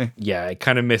 exactly. Yeah, it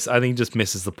kind of I think it just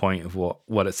misses the point of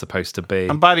what it's supposed to be.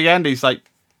 And by the end, he's like,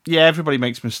 yeah, everybody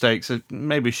makes mistakes.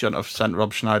 Maybe shouldn't have sent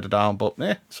Rob Schneider down, but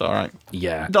it's all right.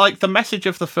 Yeah. Like, the message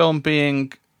of the film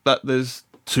being that there's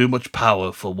too much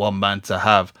power for one man to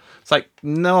have. It's like,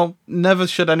 no, never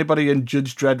should anybody in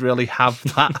Judge Dredd really have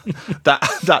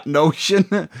that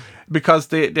notion. Because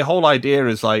the whole idea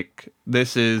is like,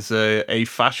 this is a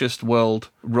fascist world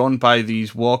run by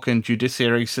these walking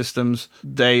judiciary systems.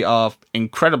 They are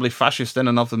incredibly fascist in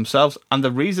and of themselves. And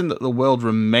the reason that the world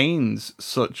remains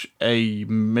such a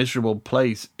miserable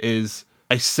place is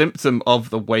a symptom of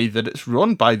the way that it's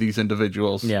run by these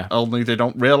individuals. Yeah. Only they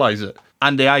don't realize it.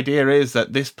 And the idea is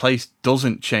that this place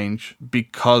doesn't change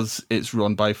because it's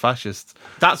run by fascists.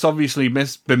 That's obviously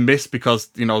been missed because,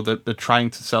 they're trying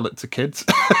to sell it to kids.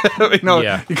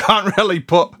 Yeah. You can't really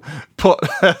put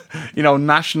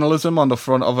nationalism on the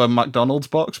front of a McDonald's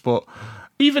box. But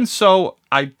even so,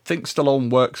 I think Stallone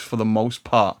works for the most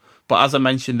part. But as I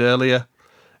mentioned earlier,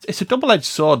 it's a double-edged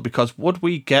sword, because would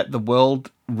we get the world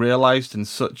realized in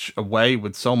such a way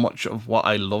with so much of what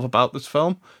I love about this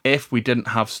film if we didn't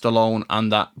have Stallone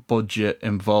and that budget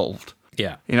involved?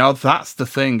 Yeah. That's the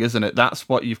thing, isn't it? That's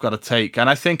what you've got to take. And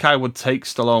I think I would take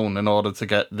Stallone in order to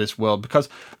get this world, because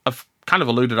I've kind of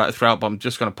alluded at it throughout, but I'm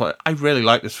just going to put it. I really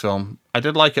like this film. I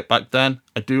did like it back then.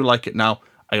 I do like it now.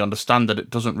 I understand that it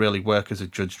doesn't really work as a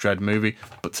Judge Dredd movie,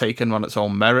 but taken on its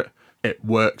own merit, it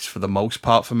works for the most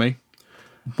part for me.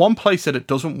 One place that it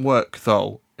doesn't work,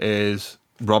 though, is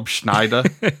Rob Schneider.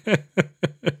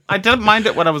 I didn't mind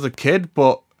it when I was a kid,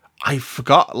 but I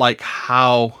forgot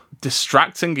how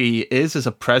distracting he is as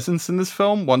a presence in this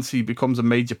film once he becomes a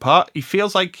major part. He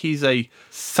feels like he's a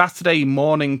Saturday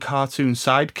morning cartoon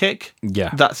sidekick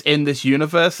that's in this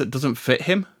universe that doesn't fit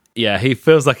him. Yeah, he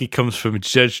feels like he comes from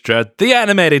Judge Dredd, the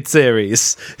animated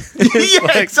series.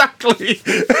 Exactly.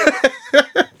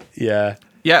 Yeah.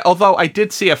 Yeah, although I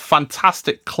did see a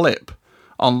fantastic clip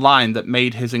online that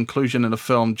made his inclusion in the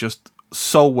film just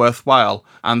so worthwhile,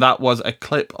 and that was a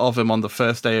clip of him on the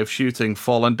first day of shooting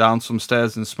falling down some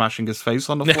stairs and smashing his face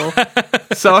on the floor.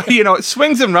 So, it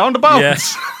swings and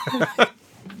roundabouts. Yeah.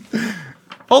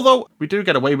 Although, we do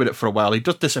get away with it for a while. He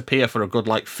does disappear for a good,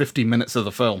 50 minutes of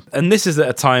the film. And this is at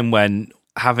a time when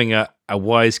having a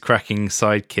wisecracking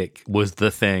sidekick was the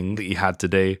thing that you had to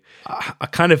do. I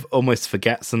kind of almost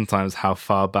forget sometimes how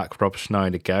far back Rob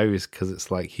Schneider goes, because it's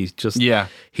like he's just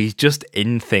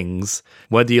in things,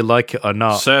 whether you like it or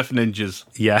not. Surf ninjas.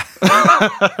 Yeah.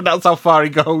 That's how far he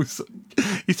goes.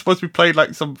 He's supposed to be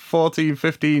playing some 14,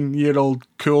 15-year-old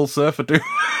cool surfer dude.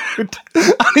 And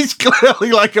he's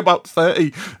clearly about 30.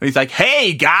 And he's like,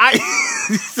 hey, guy.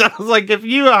 So I was like, if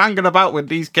you are hanging about with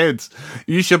these kids,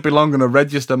 you should belong on a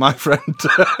register, my friend.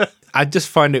 I just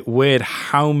find it weird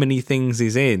how many things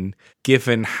he's in,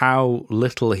 given how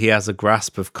little he has a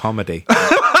grasp of comedy.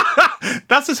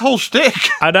 That's his whole shtick.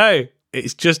 I know.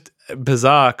 It's just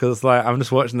bizarre, because I'm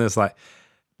just watching this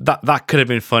that could have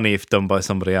been funny if done by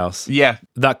somebody else. Yeah.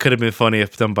 That could have been funny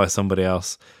if done by somebody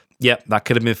else. Yep, that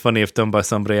could have been funny if done by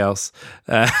somebody else.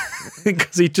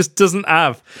 Because he just doesn't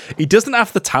have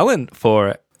the talent for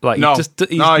it. No, he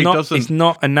doesn't. He's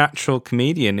not a natural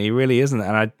comedian. He really isn't,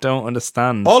 and I don't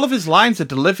understand. All of his lines are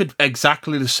delivered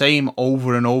exactly the same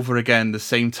over and over again. The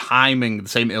same timing, the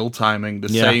same ill timing, the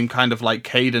same kind of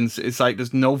cadence. It's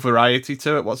there's no variety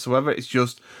to it whatsoever. It's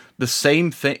just the same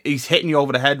thing. He's hitting you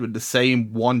over the head with the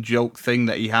same one joke thing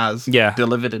that he has,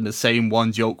 delivered in the same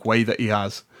one joke way that he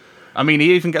has. I mean,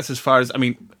 he even gets as far as,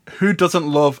 who doesn't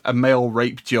love a male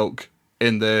rape joke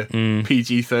in the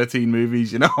PG-13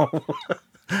 movies,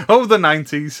 Over the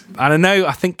 90s. And I know,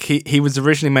 I think he was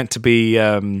originally meant to be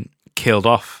killed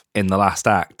off in the last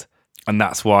act. And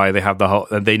that's why they have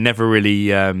they never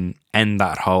really end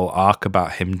that whole arc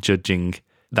about him judging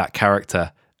that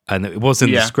character. And it was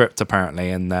in the script, apparently.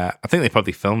 And I think they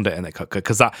probably filmed it in it,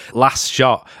 because that last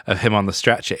shot of him on the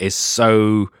stretcher is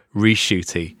so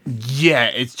reshooty. Yeah,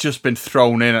 it's just been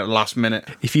thrown in at the last minute.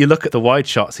 If you look at the wide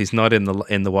shots, he's not in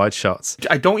the wide shots.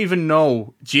 I don't even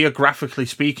know, geographically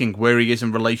speaking, where he is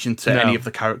in relation to any of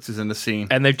the characters in the scene.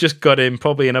 And they've just got him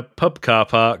probably in a pub car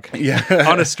park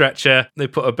on a stretcher. They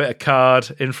put a bit of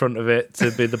card in front of it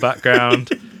to be the background.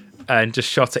 And just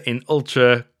shot it in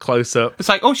ultra close up. It's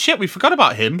oh shit, we forgot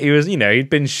about him. He was, he'd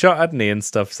been shot, hadn't he, and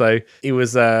stuff. So he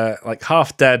was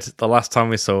half dead the last time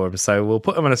we saw him. So we'll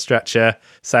put him on a stretcher,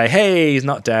 say, hey, he's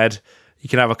not dead. You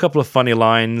can have a couple of funny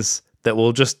lines that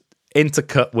will just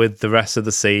intercut with the rest of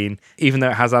the scene, even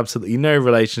though it has absolutely no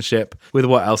relationship with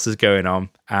what else is going on.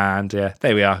 And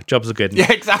there we are. Jobs are good.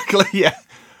 Yeah, exactly. Yeah.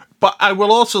 But I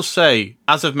will also say,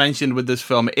 as I've mentioned with this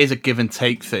film, it is a give and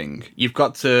take thing. You've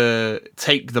got to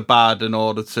take the bad in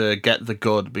order to get the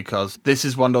good, because this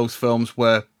is one of those films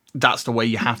where that's the way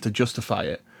you have to justify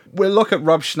it. We'll look at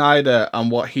Rob Schneider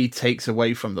and what he takes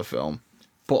away from the film.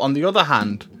 But on the other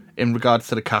hand, in regards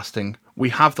to the casting, we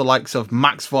have the likes of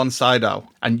Max von Sydow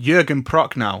and Jürgen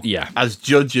Prochnow as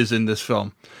judges in this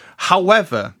film.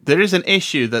 However, there is an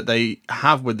issue that they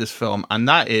have with this film, and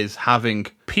that is having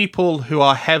people who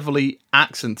are heavily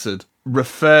accented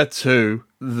refer to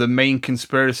the main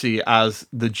conspiracy as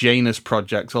the Janus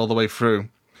Project all the way through,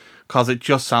 because it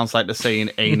just sounds like they're saying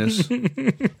anus.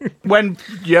 When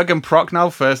Jürgen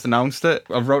Prochnow first announced it,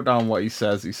 I wrote down what he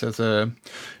says. He says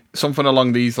something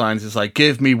along these lines. It's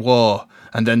give me war,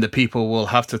 and then the people will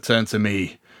have to turn to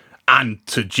me and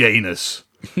to Janus.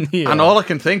 And all I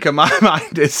can think in my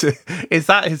mind is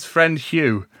that his friend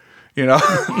Hugh, They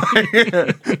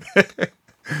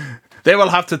will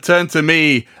have to turn to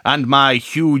me and my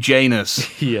Hugh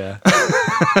Janus. Yeah.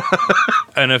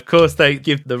 And of course they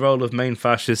give the role of main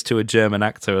fascist to a German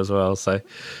actor as well, so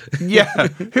yeah,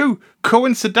 who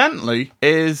coincidentally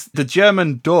is the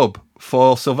German dub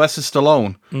for Sylvester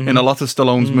Stallone in a lot of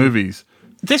Stallone's movies.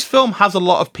 This film has a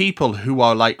lot of people who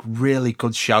are really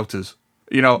good shouters.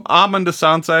 Armand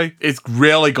Assante is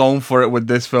really going for it with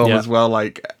this film as well.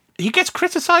 He gets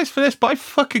criticised for this, but I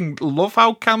fucking love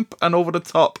how camp and over the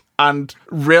top and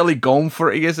really going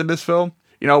for it he is in this film.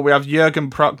 We have Jürgen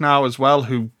Prochnow as well,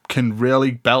 who can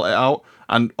really belt it out.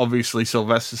 And obviously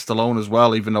Sylvester Stallone as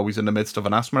well, even though he's in the midst of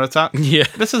an asthma attack. Yeah.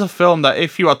 This is a film that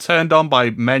if you are turned on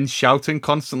by men shouting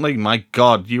constantly, my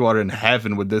God, you are in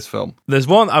heaven with this film. There's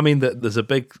there's a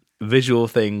big visual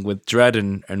thing with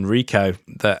Dredd and Rico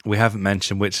that we haven't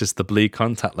mentioned, which is the blue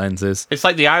contact lenses. It's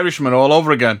like The Irishman all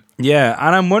over again. Yeah,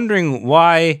 and I'm wondering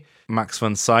why Max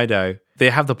von Sydow, they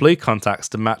have the blue contacts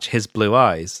to match his blue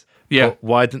eyes. Yeah. But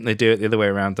why didn't they do it the other way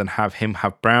around and have him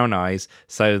have brown eyes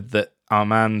so that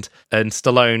Armand and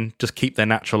Stallone just keep their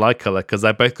natural eye colour, because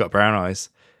they both got brown eyes,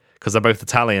 because they're both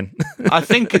Italian. I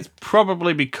think it's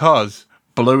probably because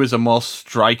blue is a more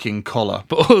striking colour.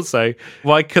 But also,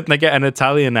 why couldn't they get an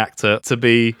Italian actor to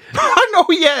be... I know,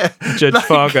 yeah. Judge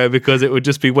Fargo, because it would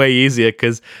just be way easier,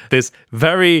 because this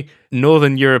very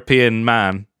Northern European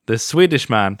man, this Swedish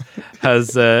man, has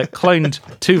cloned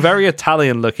two very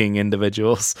Italian-looking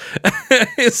individuals.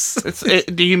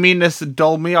 Do you mean this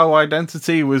Dolmio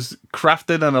identity was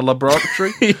crafted in a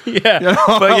laboratory? Yeah, you know?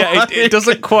 But yeah, it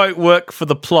doesn't quite work for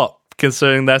the plot,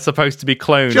 considering they're supposed to be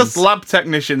clones. Just lab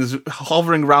technicians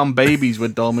hovering around babies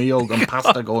with Dolmio and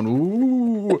pasta going,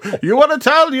 ooh, you are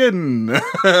Italian.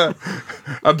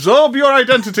 Absorb your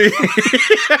identity.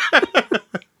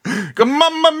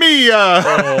 Mamma mia.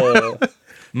 Oh.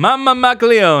 Mamma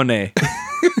Maglione.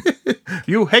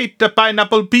 You hate the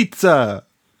pineapple pizza.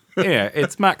 Yeah,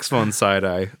 it's Max von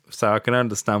Sydow, so I can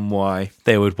understand why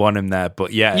they would want him there.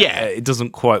 But yeah, it doesn't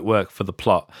quite work for the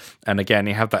plot. And again,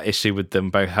 you have that issue with them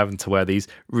both having to wear these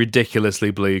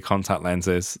ridiculously blue contact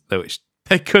lenses, which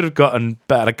they could have gotten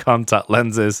better contact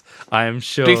lenses, I am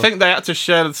sure. Do you think they had to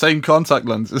share the same contact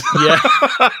lenses? Yeah.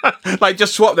 Like,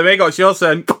 just swap them. They got yours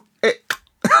saying...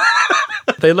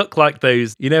 They look like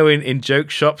those, you know, in joke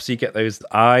shops, you get those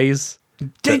eyes.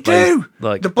 They do!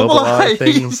 Like the bubble eye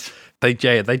things. They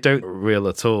don't real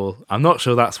at all. I'm not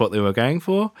sure that's what they were going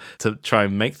for, to try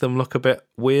and make them look a bit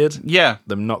weird. Yeah.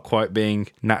 Them not quite being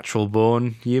natural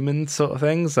born humans sort of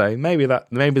thing. So maybe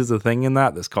there's a thing in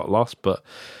that that's got lost, but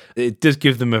it does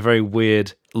give them a very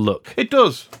weird look. It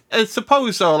does. I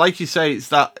suppose, though, like you say, it's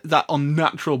that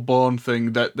unnatural born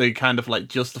thing that they kind of like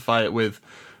justify it with.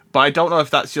 But I don't know if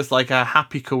that's just like a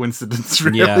happy coincidence,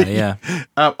 really. Yeah.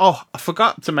 I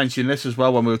forgot to mention this as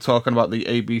well when we were talking about the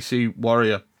ABC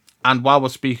Warrior. And while we're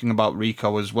speaking about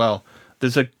Rico as well,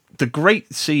 there's the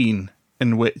great scene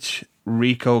in which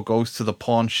Rico goes to the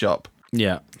pawn shop.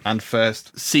 Yeah. And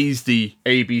first sees the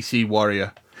ABC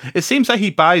Warrior. It seems like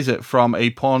he buys it from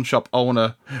a pawn shop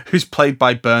owner who's played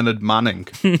by Bernard Manning.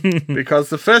 Because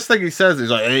the first thing he says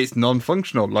is like, hey, it's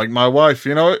non-functional, like my wife,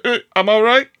 you know, am I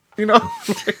right? You know,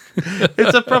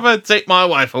 it's a proper take my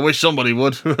wife, I wish somebody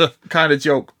would kind of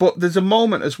joke. But there's a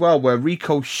moment as well where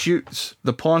Rico shoots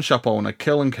the pawn shop owner,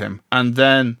 killing him, and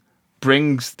then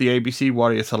brings the ABC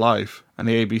Warrior to life. And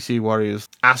the ABC Warrior's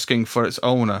asking for its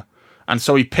owner. And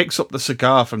so he picks up the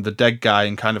cigar from the dead guy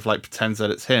and kind of like pretends that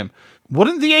it's him.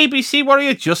 Wouldn't the ABC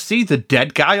Warrior just see the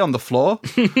dead guy on the floor?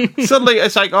 Suddenly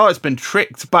it's like, oh, it's been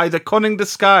tricked by the cunning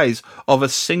disguise of a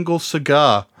single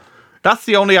cigar. That's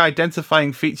the only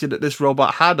identifying feature that this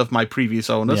robot had of my previous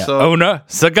owner. Yeah. So Owner,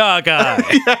 cigar guy.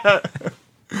 Yeah.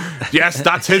 Yes,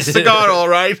 that's his cigar, all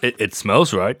right. It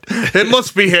smells right. It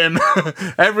must be him.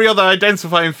 Every other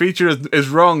identifying feature is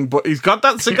wrong, but he's got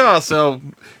that cigar, so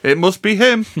it must be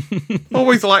him.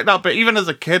 Always like that, but even as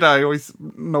a kid, I always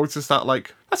noticed that,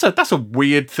 like, that's a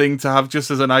weird thing to have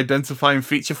just as an identifying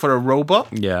feature for a robot.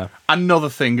 Yeah. Another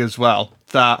thing as well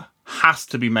that has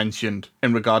to be mentioned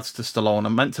in regards to Stallone. I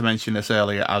meant to mention this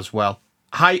earlier as well.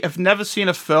 I have never seen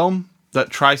a film that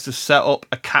tries to set up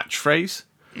a catchphrase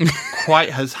quite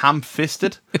as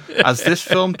ham-fisted as this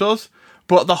film does.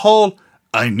 But the whole,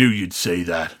 I knew you'd say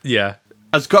that,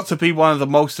 has got to be one of the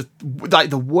most, like,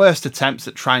 the worst attempts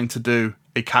at trying to do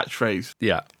a catchphrase.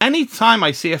 Yeah. Anytime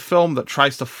I see a film that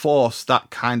tries to force that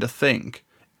kind of thing,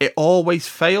 it always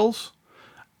fails.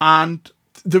 And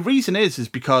the reason is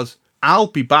because I'll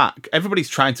be back. Everybody's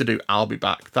trying to do I'll be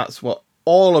back. That's what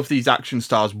all of these action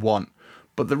stars want.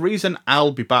 But the reason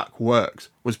I'll be back works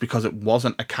was because it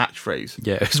wasn't a catchphrase.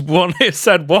 Yeah, it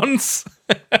said once.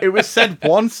 It was said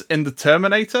once in The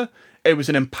Terminator. It was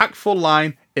an impactful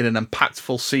line in an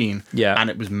impactful scene. Yeah. And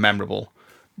it was memorable.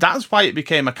 That's why it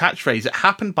became a catchphrase. It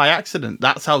happened by accident.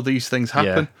 That's how these things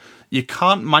happen. Yeah. You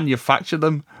can't manufacture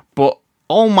them, but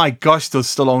oh my gosh, does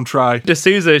Stallone try.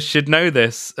 D'Souza should know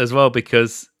this as well,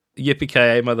 because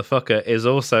yippee-ki-yay motherfucker is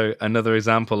also another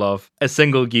example of a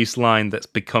single-use line that's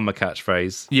become a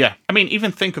catchphrase. Yeah. I mean,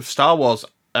 even think of Star Wars,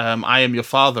 I am your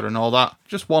father and all that.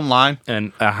 Just one line.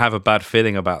 And I have a bad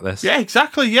feeling about this. Yeah,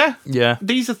 exactly, yeah. Yeah.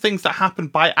 These are things that happen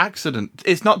by accident.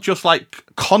 It's not just like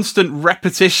constant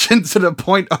repetition to the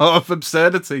point of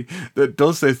absurdity that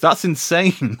does this. That's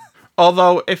insane.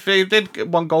 Although, if they did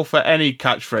go for any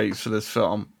catchphrase for this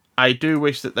film, I do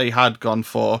wish that they had gone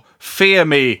for "Fear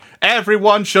me,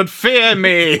 everyone should fear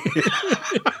me."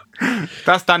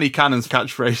 That's Danny Cannon's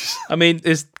catchphrase. I mean,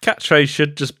 his catchphrase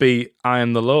should just be "I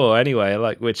am the law" anyway,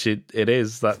 like, which it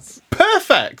is. That's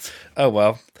perfect. Oh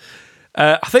well.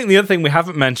 I think the other thing we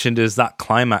haven't mentioned is that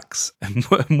climax and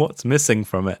what's missing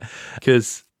from it,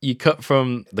 because you cut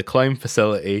from the clone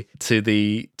facility to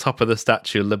the top of the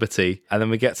Statue of Liberty, and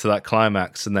then we get to that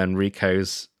climax, and then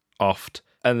Rico's offed.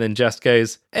 And then Jess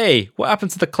goes, hey, what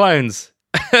happened to the clones?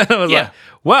 I was like,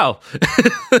 well,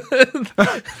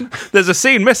 there's a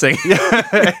scene missing.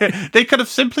 They could have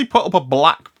simply put up a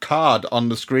black card on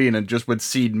the screen and just with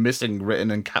scene missing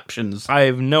written in captions. I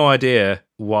have no idea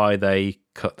why they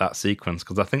cut that sequence,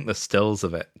 because I think there's stills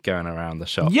of it going around the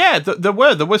shop. Yeah, there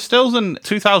were stills in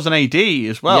 2000 AD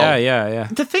as well. Yeah.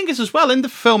 The thing is, as well, in the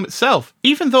film itself,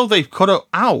 even though they've cut it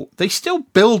out, they still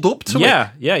build up to it.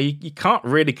 Yeah, you can't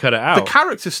really cut it out. The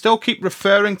characters still keep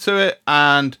referring to it,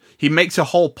 and he makes a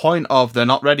whole point of they're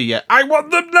not ready yet. I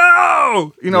want them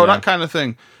now! That kind of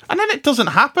thing. And then it doesn't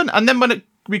happen, and then when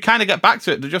we kind of get back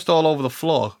to it, they're just all over the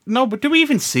floor. No, but do we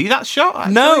even see that shot?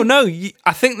 Actually? No.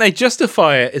 I think they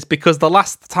justify it is because the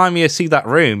last time you see that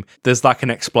room, there's like an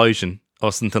explosion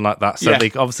or something like that. So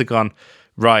they've obviously gone,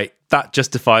 right, that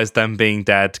justifies them being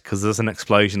dead because there's an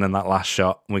explosion in that last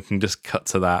shot. We can just cut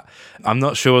to that. I'm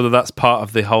not sure whether that's part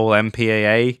of the whole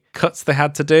MPAA cuts they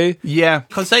had to do. Yeah,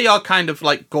 because they are kind of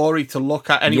like gory to look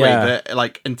at anyway. Yeah.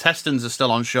 Like intestines are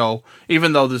still on show,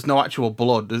 even though there's no actual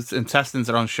blood. There's intestines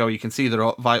are on show. You can see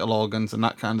their vital organs and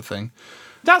that kind of thing.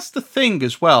 That's the thing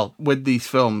as well with these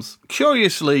films.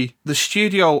 Curiously, the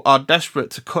studio are desperate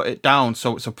to cut it down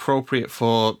so it's appropriate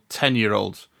for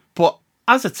 10-year-olds. But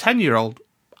as a 10-year-old,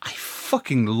 I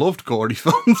fucking loved gory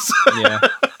films. Yeah.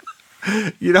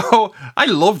 I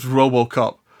loved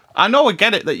RoboCop. I know I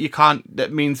get it that you can't,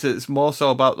 that means that it's more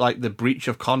so about like the breach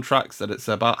of contracts, that it's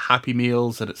about Happy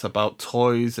Meals, that it's about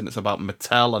toys, and it's about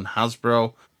Mattel and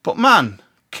Hasbro. But man,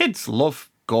 kids love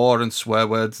gore and swear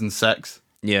words and sex.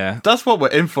 Yeah. That's what we're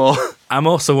in for. I'm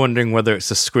also wondering whether it's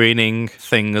a screening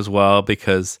thing as well,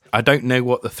 because I don't know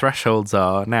what the thresholds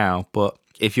are now, but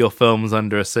if your film's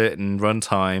under a certain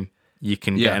runtime, you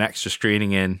can get an extra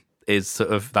screening in. Is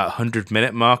sort of that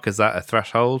 100-minute mark, is that a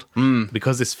threshold?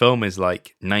 Because this film is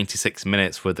like 96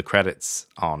 minutes with the credits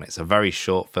on. It's a very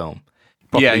short film.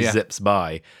 Probably zips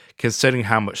by. Considering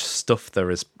how much stuff there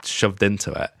is shoved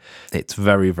into it, it's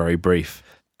very, very brief.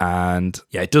 And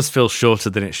yeah, it does feel shorter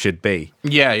than it should be.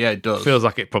 Yeah, it does. It feels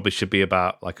like it probably should be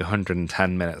about like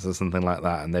 110 minutes or something like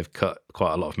that, and they've cut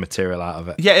quite a lot of material out of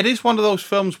it. Yeah, it is one of those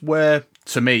films where,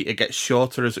 to me, it gets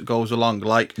shorter as it goes along.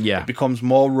 Like, it becomes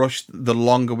more rushed the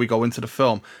longer we go into the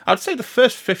film. I'd say the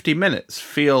first 50 minutes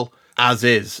feel as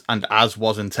is and as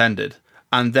was intended.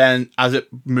 And then as it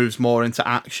moves more into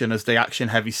action, as the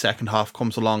action-heavy second half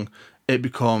comes along, it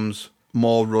becomes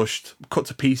more rushed, cut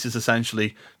to pieces,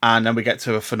 essentially. And then we get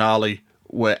to a finale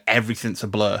where everything's a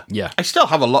blur. Yeah. I still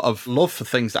have a lot of love for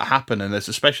things that happen in this,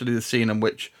 especially the scene in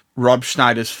which Rob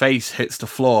Schneider's face hits the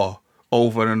floor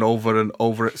over and over and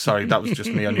over. Sorry, that was just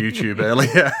me on YouTube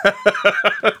earlier.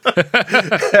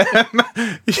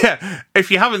 Yeah,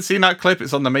 if you haven't seen that clip,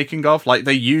 it's on the making of. Like,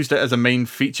 they used it as a main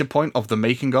feature point of the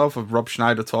making of Rob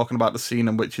Schneider talking about the scene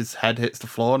in which his head hits the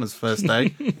floor on his first day.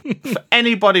 For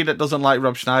anybody that doesn't like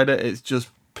Rob Schneider, it's just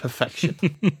perfection.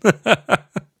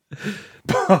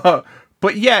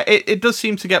 But yeah, it does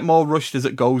seem to get more rushed as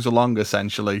it goes along,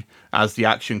 essentially, as the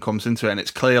action comes into it. And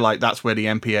it's clear, like, that's where the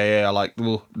MPAA are like,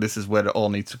 well, this is where it all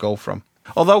needs to go from.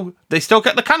 Although, they still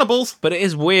get the cannibals. But it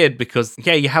is weird because,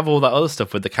 you have all that other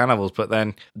stuff with the cannibals, but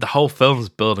then the whole film's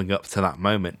building up to that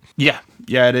moment. Yeah,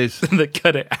 it is. They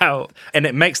cut it out. And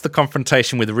it makes the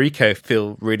confrontation with Rico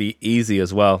feel really easy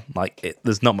as well. Like,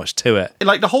 there's not much to it.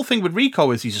 Like, the whole thing with Rico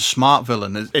is he's a smart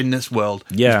villain in this world.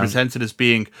 Yeah. He's presented as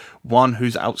being one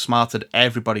who's outsmarted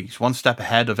everybody. He's one step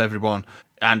ahead of everyone.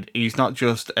 And he's not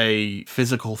just a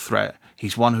physical threat.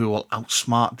 He's one who will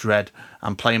outsmart Dredd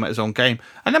and play him at his own game.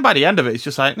 And then by the end of it, it's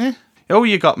just like, oh,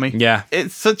 you got me. Yeah.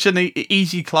 It's such an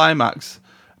easy climax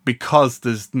because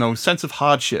there's no sense of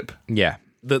hardship. Yeah.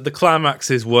 The climax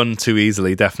is won too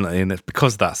easily, definitely, and it's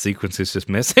because that sequence is just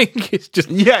missing. It's just...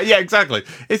 Yeah, exactly.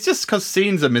 It's just because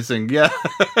scenes are missing, yeah.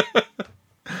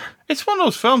 It's one of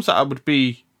those films that I would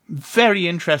be very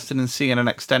interested in seeing an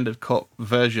extended cut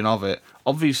version of it.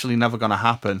 Obviously never going to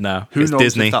happen. No, Who knows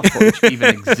Disney. if that footage even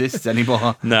exists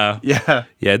anymore. No. Yeah.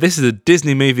 Yeah, this is a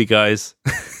Disney movie, guys.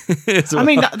 I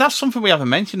mean, that's something we haven't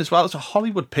mentioned as well. It's a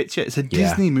Hollywood picture. It's a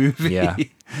Disney movie. Yeah.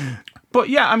 But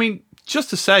yeah, I mean, just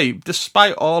to say,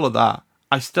 despite all of that,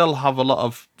 I still have a lot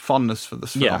of fondness for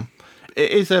this film. Yeah.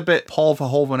 It is a bit Paul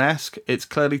Verhoeven-esque. It's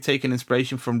clearly taken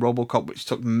inspiration from RoboCop, which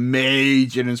took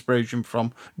major inspiration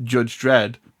from Judge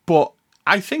Dredd. But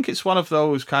I think it's one of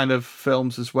those kind of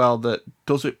films as well that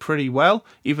does it pretty well,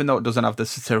 even though it doesn't have the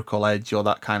satirical edge or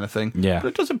that kind of thing. Yeah. But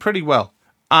it does it pretty well.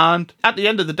 And at the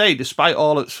end of the day, despite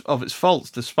all of its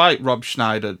faults, despite Rob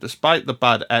Schneider, despite the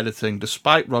bad editing,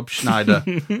 despite Rob Schneider,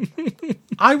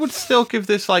 I would still give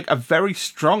this like a very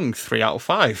strong 3 out of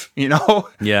 5, you know?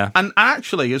 Yeah. And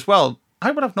actually, as well,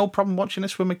 I would have no problem watching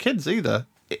this with my kids either.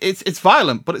 It's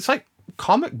violent, but it's like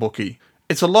comic booky.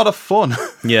 It's a lot of fun.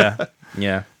 Yeah.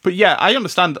 Yeah. But yeah, I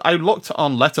understand. I looked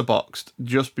on Letterboxd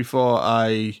just before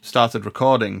I started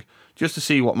recording, just to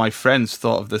see what my friends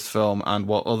thought of this film and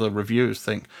what other reviewers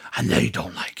think. And they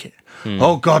don't like it.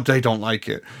 Oh, God, they don't like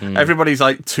it. Everybody's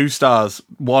like 2 stars,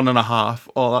 1.5,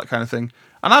 all that kind of thing.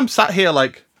 And I'm sat here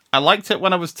like, I liked it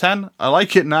when I was 10. I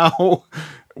like it now.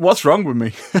 What's wrong with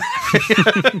me?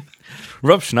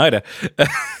 Rob Schneider.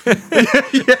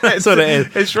 That's what it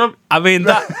is. It's Rob. I mean,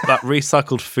 that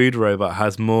recycled food robot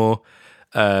has more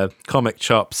comic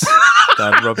chops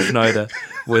than Rob Schneider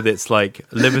with its like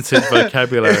limited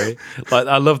vocabulary. Like,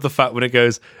 I love the fact when it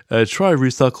goes, try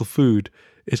recycle food.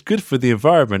 It's good for the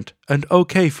environment and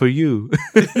okay for you.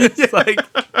 It's like,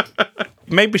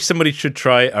 maybe somebody should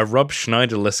try a Rob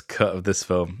Schneider-less cut of this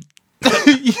film.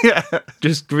 Yeah.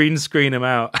 Just green screen him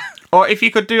out. Or if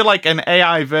you could do like an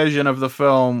AI version of the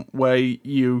film where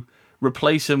you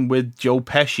replace him with Joe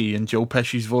Pesci and Joe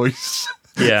Pesci's voice.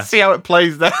 Yeah. See how it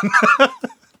plays then.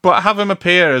 But have him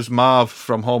appear as Marv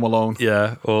from Home Alone.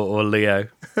 Yeah, or Leo.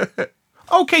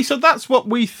 Okay, so that's what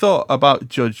we thought about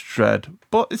Judge Dredd.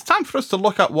 But it's time for us to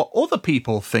look at what other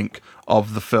people think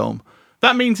of the film.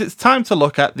 That means it's time to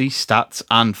look at the stats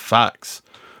and facts.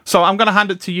 So I'm going to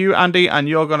hand it to you, Andy, and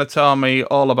you're going to tell me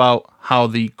all about how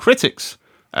the critics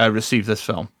received this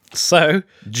film. So,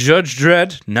 Judge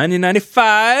Dredd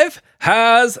 1995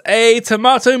 has a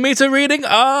tomato meter reading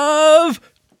of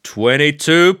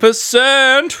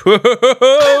 22%. Woo!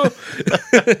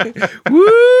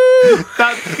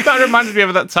 That reminds me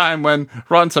of that time when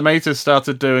Rotten Tomatoes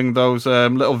started doing those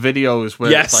little videos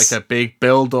where Yes. it's like a big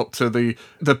build up to the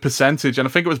percentage, and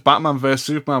I think it was Batman vs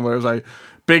Superman where it was like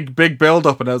big build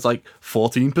up, and it was like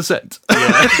 14%.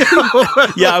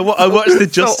 Yeah, I watched the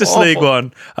Justice awful. League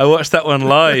one. I watched that one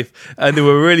live, and they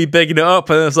were really bigging it up,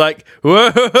 and it was like, whoa,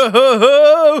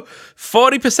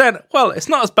 40%. Well, it's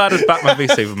not as bad as Batman v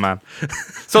Superman.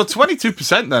 So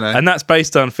 22% then, eh? And that's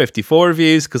based on 54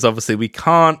 reviews, because obviously we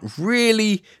can't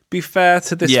really be fair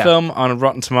to this film on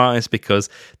Rotten Tomatoes, because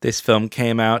this film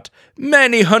came out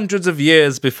many hundreds of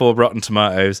years before Rotten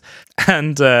Tomatoes.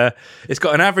 And it's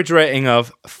got an average rating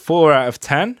of 4 out of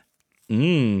 10.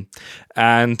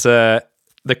 And the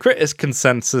critics'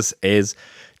 consensus is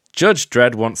Judge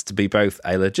Dredd wants to be both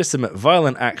a legitimate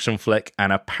violent action flick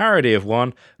and a parody of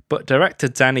one, but director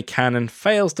Danny Cannon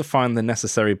fails to find the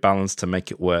necessary balance to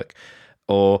make it work.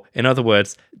 Or, in other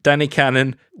words, Danny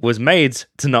Cannon was made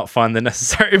to not find the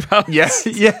necessary balance.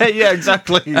 Yeah,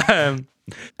 exactly.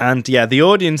 And yeah, the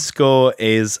audience score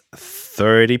is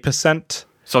 30%.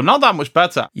 So not that much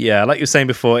better. Yeah, like you were saying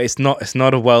before, it's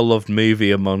not a well-loved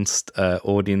movie amongst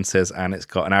audiences, and it's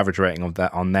got an average rating of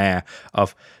that on there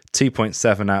of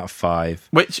 2.7 out of 5.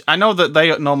 Which I know that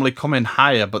they normally come in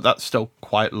higher, but that's still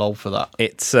quite low for that.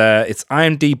 Its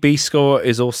IMDb score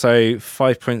is also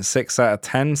 5.6 out of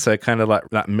 10, so kind of like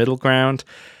that middle ground.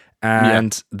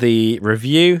 And the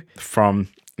review from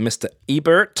Mr.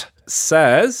 Ebert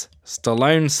says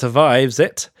Stallone survives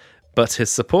it, but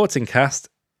his supporting cast,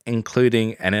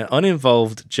 including an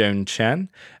uninvolved Joan Chen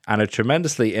and a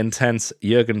tremendously intense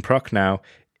Jürgen Prochnow,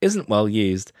 isn't well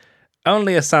used.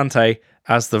 Only Asante,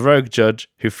 as the rogue judge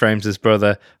who frames his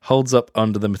brother, holds up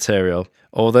under the material.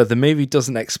 Although the movie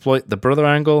doesn't exploit the brother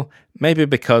angle, maybe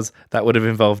because that would have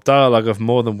involved dialogue of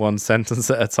more than one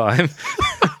sentence at a time.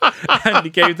 And he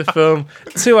gave the film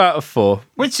 2 out of 4.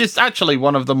 Which is actually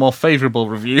one of the more favourable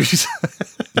reviews.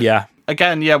 Yeah.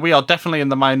 Again, yeah, we are definitely in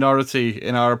the minority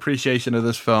in our appreciation of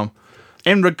this film.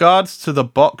 In regards to the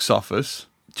box office,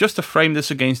 just to frame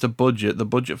this against the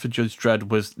budget for Judge Dredd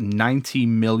was $90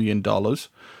 million.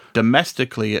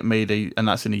 Domestically, it made and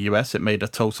that's in the US, it made a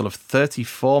total of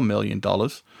 $34 million.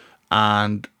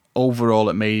 And overall,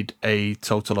 it made a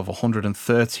total of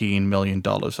 $113 million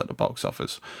at the box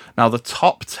office. Now, the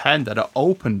top 10 that it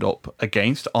opened up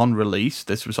against on release,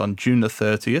 this was on June the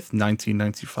 30th,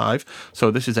 1995.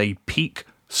 So this is a peak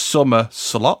summer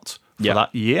slot for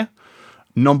that year.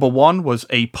 Number 1 was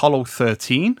Apollo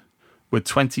 13 with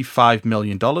 $25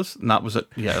 million. And that was as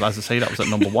I say, that was at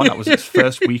number 1. That was its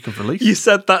first week of release. You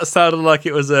said that sounded like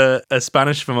it was a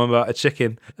Spanish film about a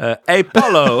chicken.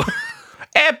 Apollo.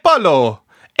 Apollo.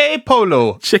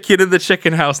 Chicken in the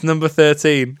Chicken House, number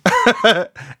 13.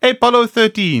 Apollo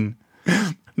 13.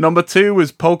 Number 2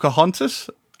 was Pocahontas.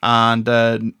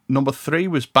 And number 3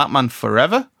 was Batman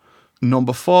Forever.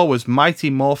 Number 4 was Mighty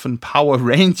Morphin Power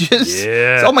Rangers.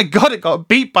 Yeah. Oh my God, it got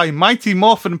beat by Mighty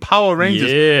Morphin Power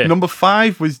Rangers. Yeah. Number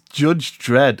 5 was Judge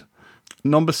Dredd.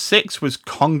 Number 6 was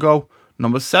Congo.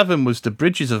 Number 7 was The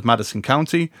Bridges of Madison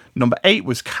County. Number 8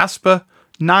 was Casper.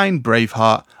 9,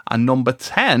 Braveheart. And number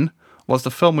 10 was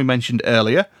the film we mentioned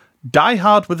earlier, Die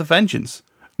Hard with a Vengeance.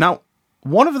 Now,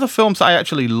 One of the films I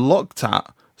actually looked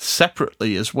at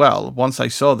separately as well, once I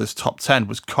saw this top 10,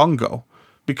 was Congo.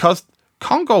 Because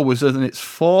Congo was in its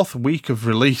 4th week of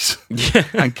release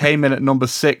and came in at number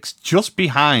 6, just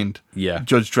behind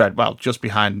Judge Dredd. Well, just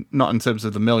behind, not in terms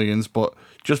of the millions, but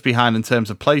just behind in terms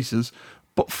of places.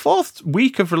 But 4th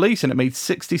week of release, and it made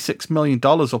 $66 million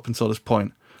up until this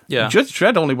point. Yeah. Judge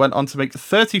Dredd only went on to make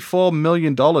 $34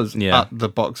 million at the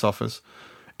box office.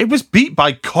 It was beat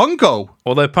by Congo.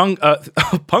 Although Congo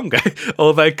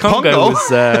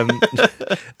was,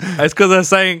 it's because they're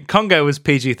saying Congo was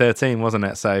PG-13, wasn't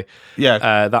it? So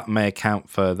that may account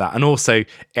for that. And also,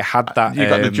 it had that. You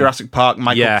got the Jurassic Park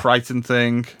Michael Crichton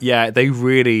thing. Yeah, they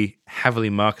really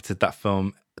heavily marketed that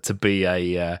film to be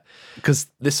because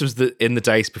this was in the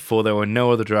days before there were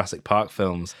no other Jurassic Park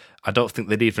films. I don't think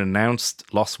they'd even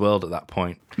announced Lost World at that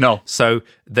point. No. So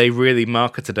they really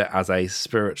marketed it as a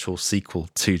spiritual sequel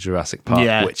to Jurassic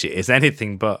Park, which it is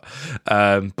anything but.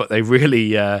 But they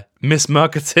really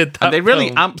mismarketed that. And they really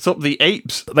amped up the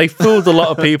apes. They fooled a lot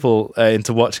of people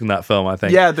into watching that film, I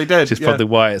think. Yeah, they did. Which is probably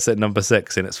why it's at number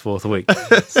 6 in its 4th week.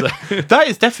 So. That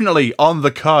is definitely on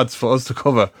the cards for us to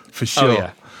cover, for sure. Oh,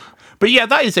 yeah. But yeah,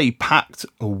 that is a packed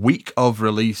week of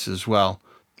release as well.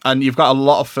 And you've got a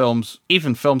lot of films,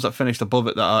 even films that finished above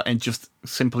it, that are just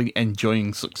simply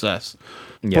enjoying success.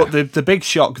 Yeah. But the big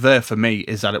shock there for me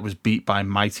is that it was beat by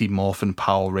Mighty Morphin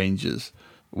Power Rangers,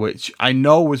 which I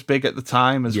know was big at the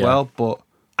time as well, but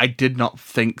I did not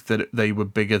think that they were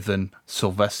bigger than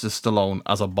Sylvester Stallone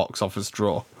as a box office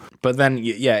draw. But then,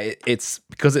 it's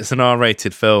because it's an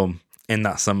R-rated film in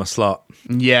that summer slot.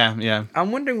 Yeah.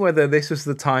 I'm wondering whether this was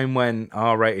the time when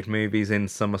R-rated movies in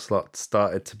summer slot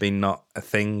started to be not a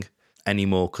thing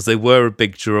anymore, because they were a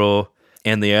big draw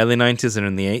in the early 90s and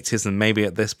in the 80s, and maybe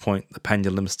at this point the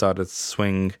pendulum started to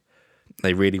swing.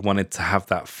 They really wanted to have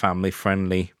that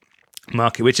family-friendly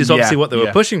market, which is obviously what they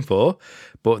were pushing for,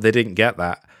 but they didn't get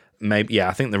that. Maybe,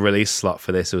 I think the release slot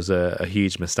for this was a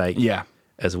huge mistake. Yeah.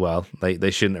 As well, they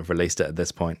shouldn't have released it at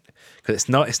this point, because it's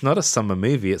not a summer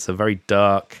movie. It's a very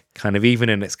dark kind of, even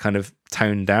in its kind of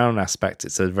toned down aspect,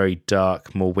 it's a very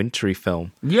dark, more wintry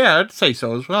film. Yeah, I'd say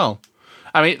so as well.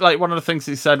 I mean, like, one of the things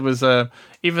he said was,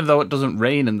 even though it doesn't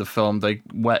rain in the film, they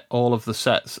wet all of the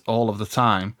sets all of the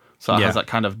time, so it has that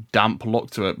kind of damp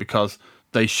look to it, because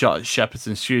they shot at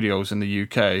Shepperton Studios in the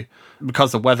UK.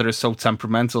 Because the weather is so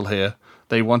temperamental here,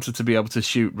 they wanted to be able to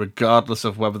shoot regardless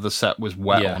of whether the set was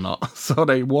wet or not. So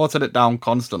they watered it down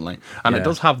constantly. And it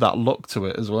does have that look to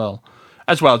it as well.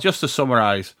 Just to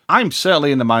summarise, I'm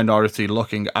certainly in the minority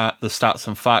looking at the stats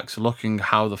and facts, looking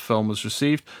how the film was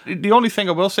received. The only thing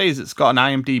I will say is it's got an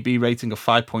IMDb rating of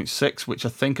 5.6, which I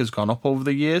think has gone up over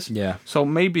the years. Yeah. So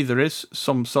maybe there is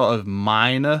some sort of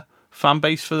minor fan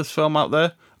base for this film out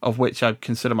there, of which I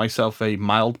consider myself a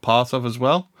mild part of as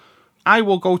well. I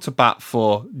will go to bat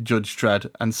for Judge Dredd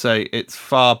and say it's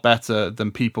far better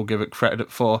than people give it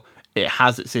credit for. It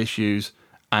has its issues,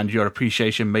 and your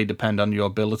appreciation may depend on your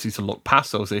ability to look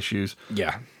past those issues.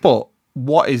 Yeah. But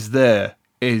what is there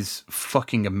is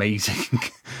fucking amazing.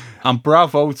 And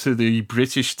bravo to the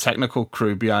British technical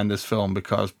crew behind this film,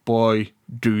 because boy,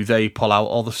 do they pull out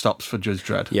all the stops for Judge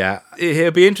Dredd. Yeah.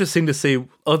 It'll be interesting to see,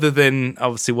 other than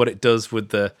obviously what it does with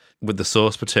the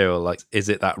source material, like, is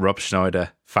it that Rob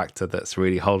Schneider factor that's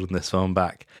really holding this film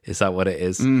back? Is that what it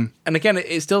is? And again,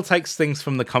 it still takes things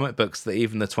from the comic books that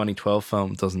even the 2012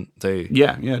 film doesn't do.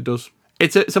 Yeah, it does.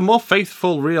 It's a more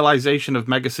faithful realization of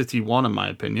Mega City 1, in my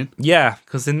opinion. Yeah,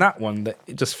 because in that one,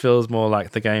 it just feels more like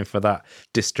the game for that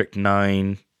District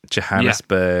 9,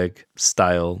 Johannesburg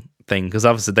style thing. Because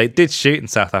obviously they did shoot in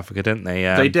South Africa, didn't they?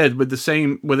 They did,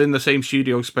 within the same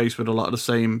studio space with a lot of the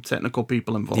same technical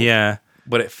people involved. Yeah.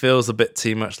 But it feels a bit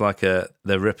too much like they're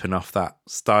ripping off that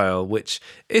style, which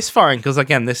is fine, because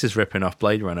again, this is ripping off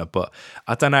Blade Runner, but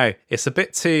I don't know, it's a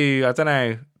bit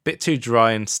too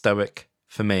dry and stoic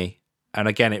for me. And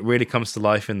again, it really comes to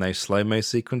life in those slow-mo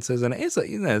sequences, and it is,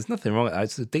 there's nothing wrong with it.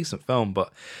 It's a decent film,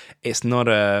 but it's not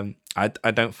I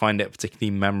don't find it a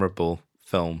particularly memorable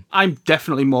film. I'm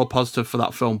definitely more positive for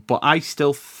that film, but I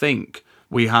still think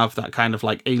we have that kind of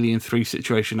like Alien 3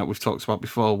 situation that we've talked about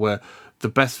before, where the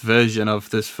best version of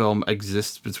this film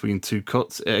exists between two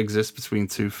cuts. It exists between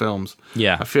two films.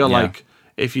 Yeah, I feel like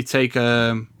if you take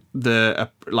the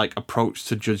approach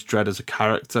to Judge Dredd as a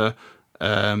character,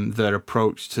 their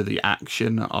approach to the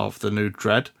action of the new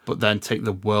Dredd, but then take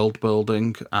the world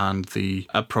building and the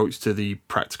approach to the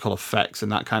practical effects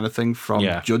and that kind of thing from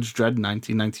Judge Dredd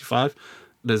 1995,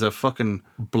 there's a fucking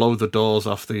blow the doors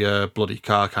off the bloody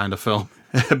car kind of film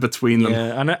between them.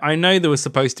 Yeah, and I know there was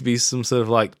supposed to be some sort of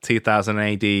like 2000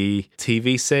 AD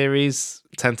TV series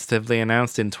tentatively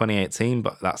announced in 2018,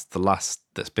 but that's the last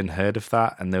that's been heard of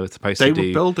that. And they were supposed to do... They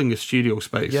were building a studio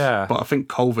space, Yeah. but I think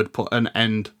COVID put an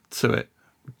end to it.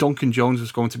 Duncan Jones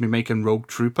was going to be making Rogue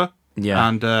Trooper, Yeah.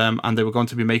 and they were going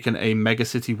to be making a Mega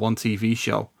City 1 TV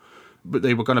show, but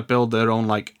they were going to build their own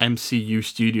like MCU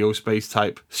studio space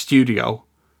type studio,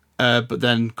 but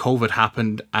then COVID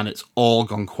happened and it's all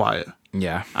gone quiet.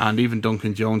 Yeah. And even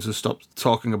Duncan Jones has stopped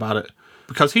talking about it.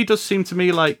 Because he does seem to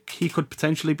me like he could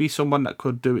potentially be someone that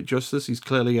could do it justice. He's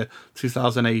clearly a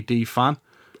 2000 AD fan.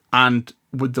 And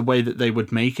with the way that they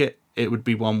would make it, it would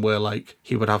be one where like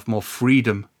he would have more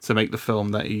freedom to make the film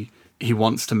that he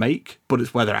wants to make. But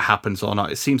it's whether it happens or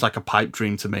not. It seems like a pipe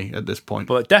dream to me at this point.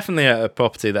 But definitely a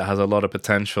property that has a lot of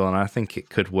potential, and I think it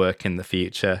could work in the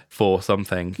future for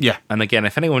something. Yeah. And again,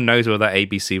 if anyone knows where that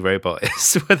ABC robot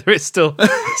is, whether it's still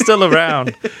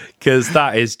around, because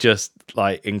that is just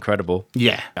like incredible.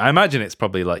 Yeah. I imagine it's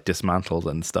probably like dismantled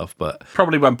and stuff, but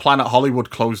Probably when Planet Hollywood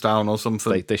closed down or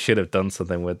something. they should have done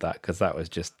something with that, because that was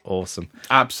just awesome.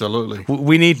 Absolutely.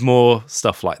 We need more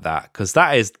stuff like that, because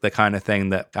that is the kind of thing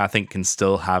that I think can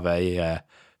still have a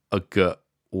gut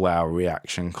wow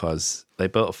reaction, because they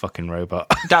built a fucking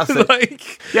robot. That's it.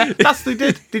 Like, Yeah, that's what they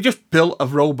did. They just built a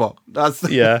robot. That's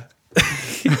yeah.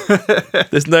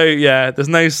 There's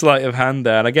no sleight of hand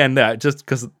there, and again, just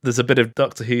because there's a bit of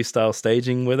Doctor Who style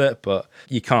staging with it, but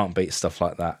you can't beat stuff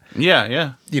like that.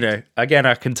 Yeah. Again,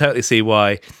 I can totally see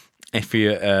why, if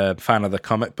you're a fan of the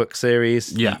comic book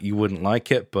series, Yeah. you wouldn't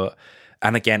like it,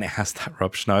 and again, it has that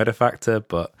Rob Schneider factor,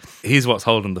 but he's what's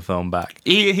holding the film back.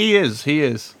 He is.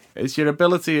 It's your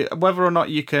ability, whether or not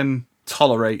you can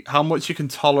tolerate, how much you can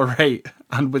tolerate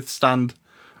and withstand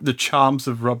the charms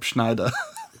of Rob Schneider.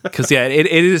 Because it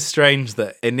is strange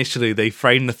that initially they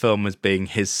framed the film as being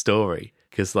his story,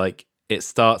 because like it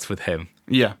starts with him,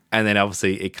 Yeah. and then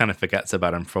obviously it kind of forgets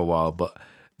about him for a while. But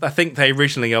I think they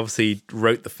originally obviously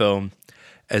wrote the film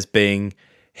as being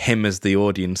him as the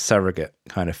audience surrogate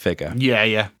kind of figure.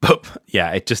 Yeah. But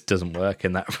yeah, it just doesn't work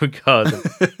in that regard.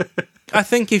 I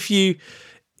think if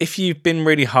you've been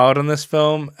really hard on this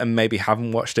film and maybe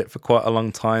haven't watched it for quite a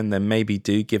long time, then maybe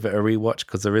do give it a rewatch,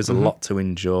 because there is a lot to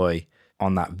enjoy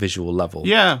on that visual level.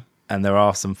 Yeah. And there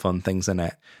are some fun things in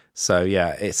it. So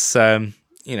yeah, it's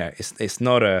it's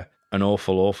not an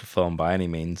awful film by any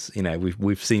means.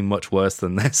 We've seen much worse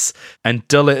than this, and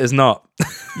dull it is not.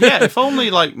 Yeah, if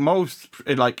only like most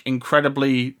like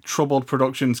incredibly troubled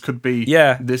productions could be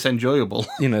this enjoyable.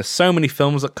 So many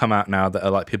films that come out now that are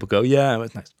like, people go, yeah,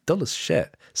 it's dull as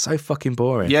shit. So fucking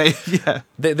boring. Yeah.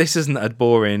 This isn't a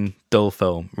boring, dull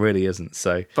film. Really isn't.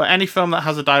 So, But any film that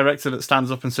has a director that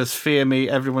stands up and says, "Fear me,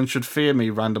 everyone should fear me,"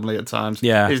 randomly at times,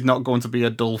 is not going to be a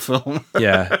dull film.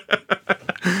 Yeah.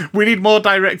 We need more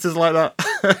directors like that.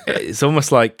 It's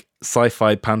almost like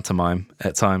sci-fi pantomime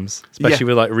at times, especially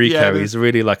with like Rico. Yeah, he's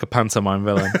really like a pantomime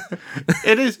villain.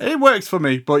 It is. It works for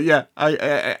me, but yeah,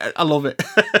 I love it.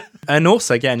 And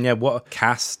also, again, what a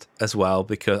cast as well,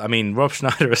 because I mean, Rob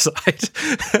Schneider aside,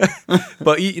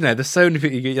 but there's so many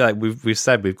people. Like we've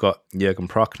said, we've got Jürgen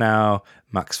Prochnow,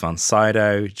 Max von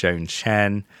Sydow, Joan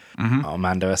Chen,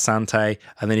 Armando Asante,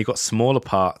 and then you've got smaller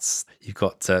parts. You've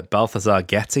got Balthazar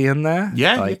Getty in there,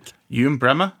 Ewan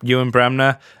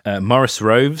Bremner, Maurice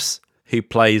Roves, who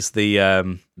plays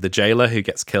the jailer who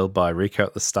gets killed by Rico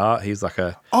at the start. He's like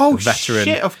a veteran,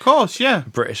 shit, of course, yeah,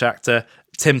 British actor.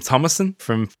 Tim Thomerson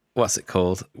from what's it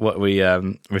called? What we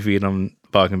reviewed on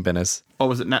Bargain Binners. Or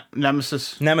was it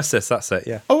Nemesis? Nemesis, that's it,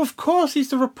 yeah. Oh, of course, he's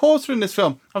the reporter in this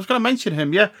film. I was going to mention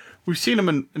him, yeah. We've seen him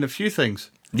in a few things.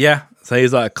 Yeah, so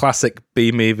he's like a classic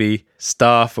B-movie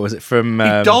star. Or was it from...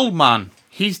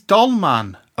 He's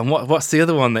Dollman. And what's the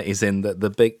other one that he's in? The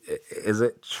big... Is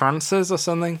it Trances or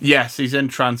something? Yes, he's in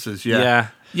Trances, yeah. Yeah.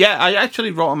 Yeah, I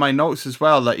actually wrote on my notes as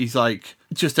well that he's like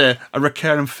just a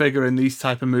recurring figure in these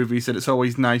type of movies that it's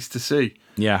always nice to see.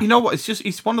 Yeah. You know what?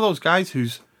 He's one of those guys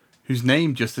whose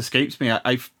name just escapes me.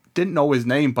 I didn't know his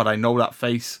name, but I know that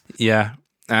face. Yeah.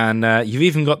 And you've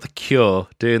even got The Cure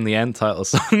doing the end title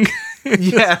song.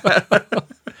 Yeah.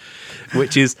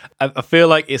 Which is, I feel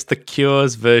like it's The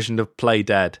Cure's version of Play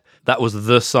Dead. That was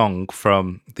the song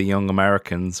from The Young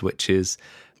Americans, which is...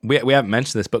 We haven't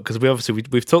mentioned this, but because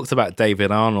we've talked about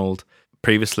David Arnold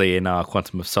previously in our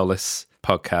Quantum of Solace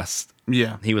podcast.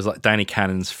 Yeah. He was like Danny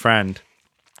Cannon's friend,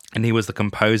 and he was the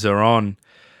composer on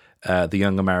The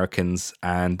Young Americans,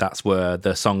 and that's where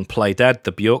the song Play Dead,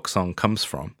 the Bjork song, comes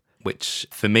from, which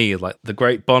for me is like the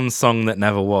great Bond song that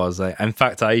never was. In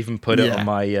fact, I even put it on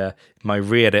my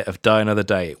re-edit of Die Another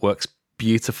Day. It works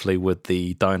beautifully with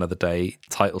the Die Another Day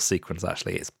title sequence.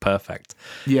 Actually, it's perfect.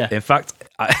 Yeah. In fact,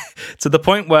 to the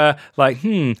point where like,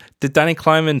 did Danny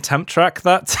Kleinman temp track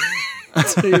that?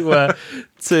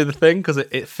 to the thing because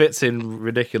it fits in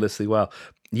ridiculously well.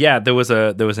 Yeah, there was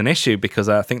an issue because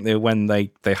I think when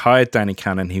they hired Danny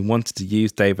Cannon, he wanted to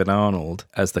use David Arnold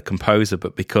as the composer,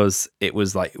 but because it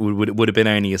was like it would have been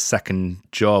only his second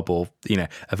job or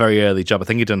a very early job. I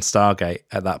think he'd done Stargate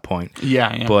at that point.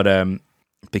 Yeah. But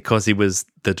because he was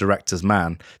the director's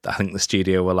man, I think the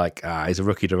studio were like, he's a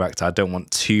rookie director. I don't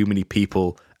want too many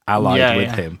people allied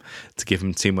with him to give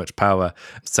him too much power.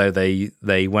 So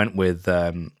they went with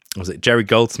was it Jerry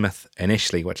Goldsmith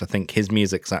initially, which I think his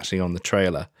music's actually on the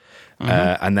trailer.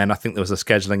 And then I think there was a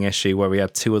scheduling issue where we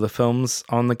had two other films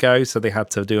on the go, so they had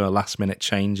to do a last minute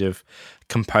change of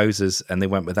composers, and they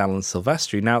went with Alan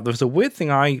Silvestri. Now, there was a weird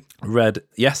thing I read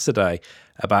yesterday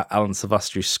about Alan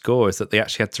Silvestri's score, is that they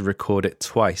actually had to record it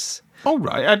twice. Oh,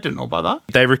 right. I didn't know about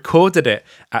that. They recorded it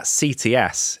at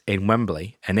CTS in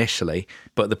Wembley initially,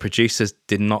 but the producers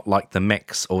did not like the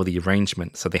mix or the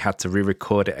arrangement, so they had to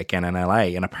re-record it again in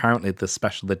LA. And apparently the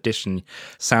special edition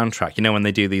soundtrack, when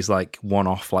they do these like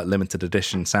one-off, like limited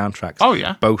edition soundtracks, oh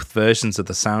yeah, both versions of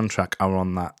the soundtrack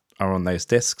are on those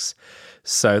discs.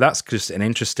 So that's just an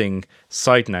interesting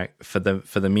side note for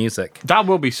the music. That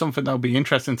will be something that will be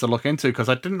interesting to look into, because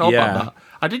I didn't know about that.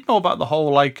 I didn't know about the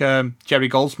whole Jerry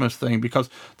Goldsmith thing, because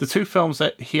the two films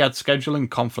that he had scheduling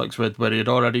conflicts with, where he had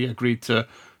already agreed to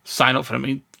sign up for them. I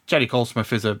mean, Jerry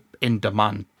Goldsmith is a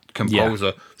in-demand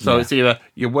composer, so it's either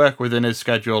you work within his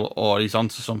schedule or he's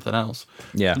onto something else.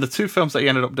 Yeah, the two films that he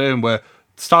ended up doing were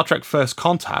Star Trek: First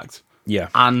Contact,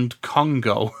 and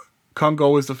Congo. Congo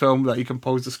was the film that he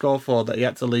composed the score for that he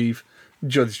had to leave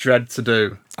Judge Dredd to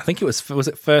do. I think it was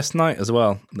it First Night as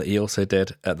well that he also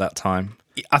did at that time.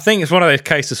 I think it's one of those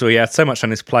cases where he had so much on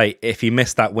his plate, if he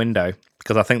missed that window,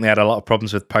 because I think they had a lot of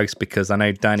problems with post, because I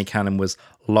know Danny Cannon was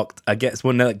locked. I guess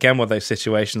one of those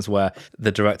situations where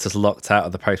the director's locked out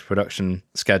of the post-production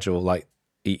schedule, like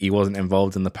he wasn't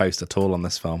involved in the post at all on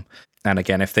this film. And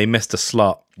again, if they missed a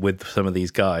slot with some of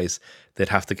these guys, they'd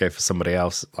have to go for somebody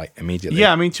else like immediately.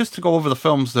 Yeah, I mean, just to go over the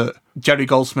films that Jerry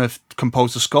Goldsmith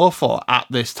composed the score for at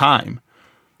this time,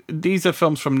 these are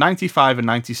films from 95 and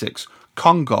 96.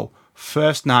 Congo,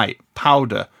 First Night,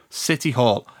 Powder, City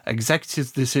Hall,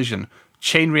 Executive Decision,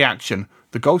 Chain Reaction,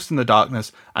 The Ghost in the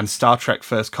Darkness, and Star Trek: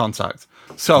 First Contact.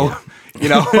 So,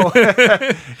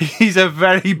 he's a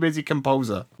very busy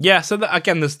composer. Yeah, so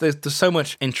again, there's so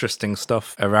much interesting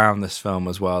stuff around this film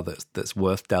as well that's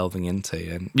worth delving into.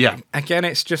 And again,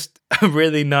 it's just a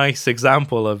really nice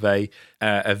example of a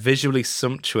visually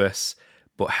sumptuous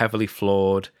but heavily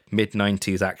flawed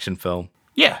mid-90s action film.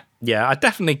 Yeah, I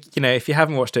definitely, if you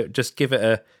haven't watched it, just give it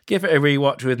a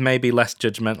rewatch with maybe less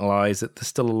judgmental eyes. There's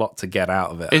still a lot to get out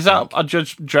of it. Is that a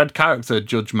Judge Dredd character,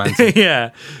 judgmental?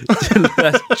 Yeah,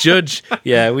 Judge.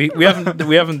 Yeah, we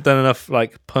haven't done enough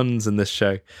like puns in this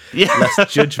show. Yeah, less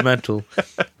judgmental.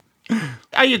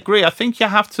 I agree. I think you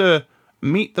have to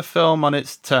meet the film on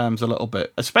its terms a little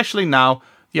bit, especially now.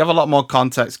 You have a lot more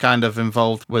context kind of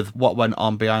involved with what went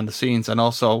on behind the scenes, and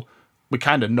also we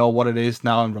kind of know what it is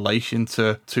now in relation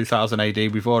to 2000 AD.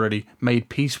 We've already made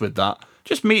peace with that.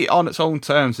 Just meet it on its own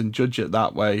terms and judge it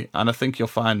that way, and I think you'll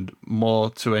find more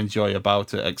to enjoy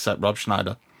about it, except Rob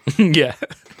Schneider. Yeah.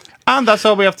 And that's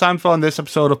all we have time for on this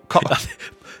episode of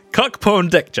Cock Porn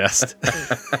Dick Chest.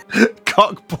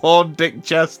 Cock Porn Dick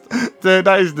Chest.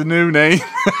 That is the new name.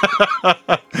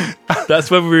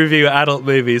 That's when we review adult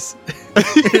movies.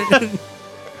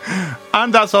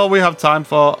 And that's all we have time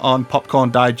for on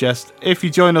Popcorn Digest. If you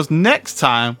join us next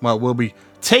time, well, we'll be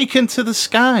taken to the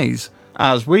skies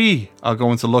as we are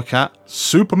going to look at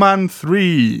Superman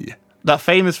 3, that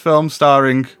famous film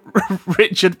starring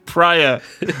Richard Pryor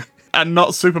and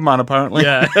not Superman, apparently.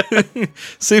 Yeah.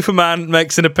 Superman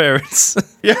makes an appearance.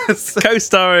 Yes.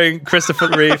 Co-starring Christopher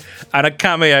Reeve and a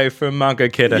cameo from Margot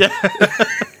Kidder.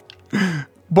 Yeah.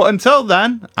 But until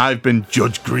then, I've been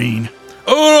Judge Green.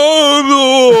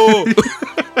 Oh,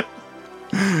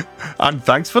 no! And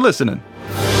thanks for listening.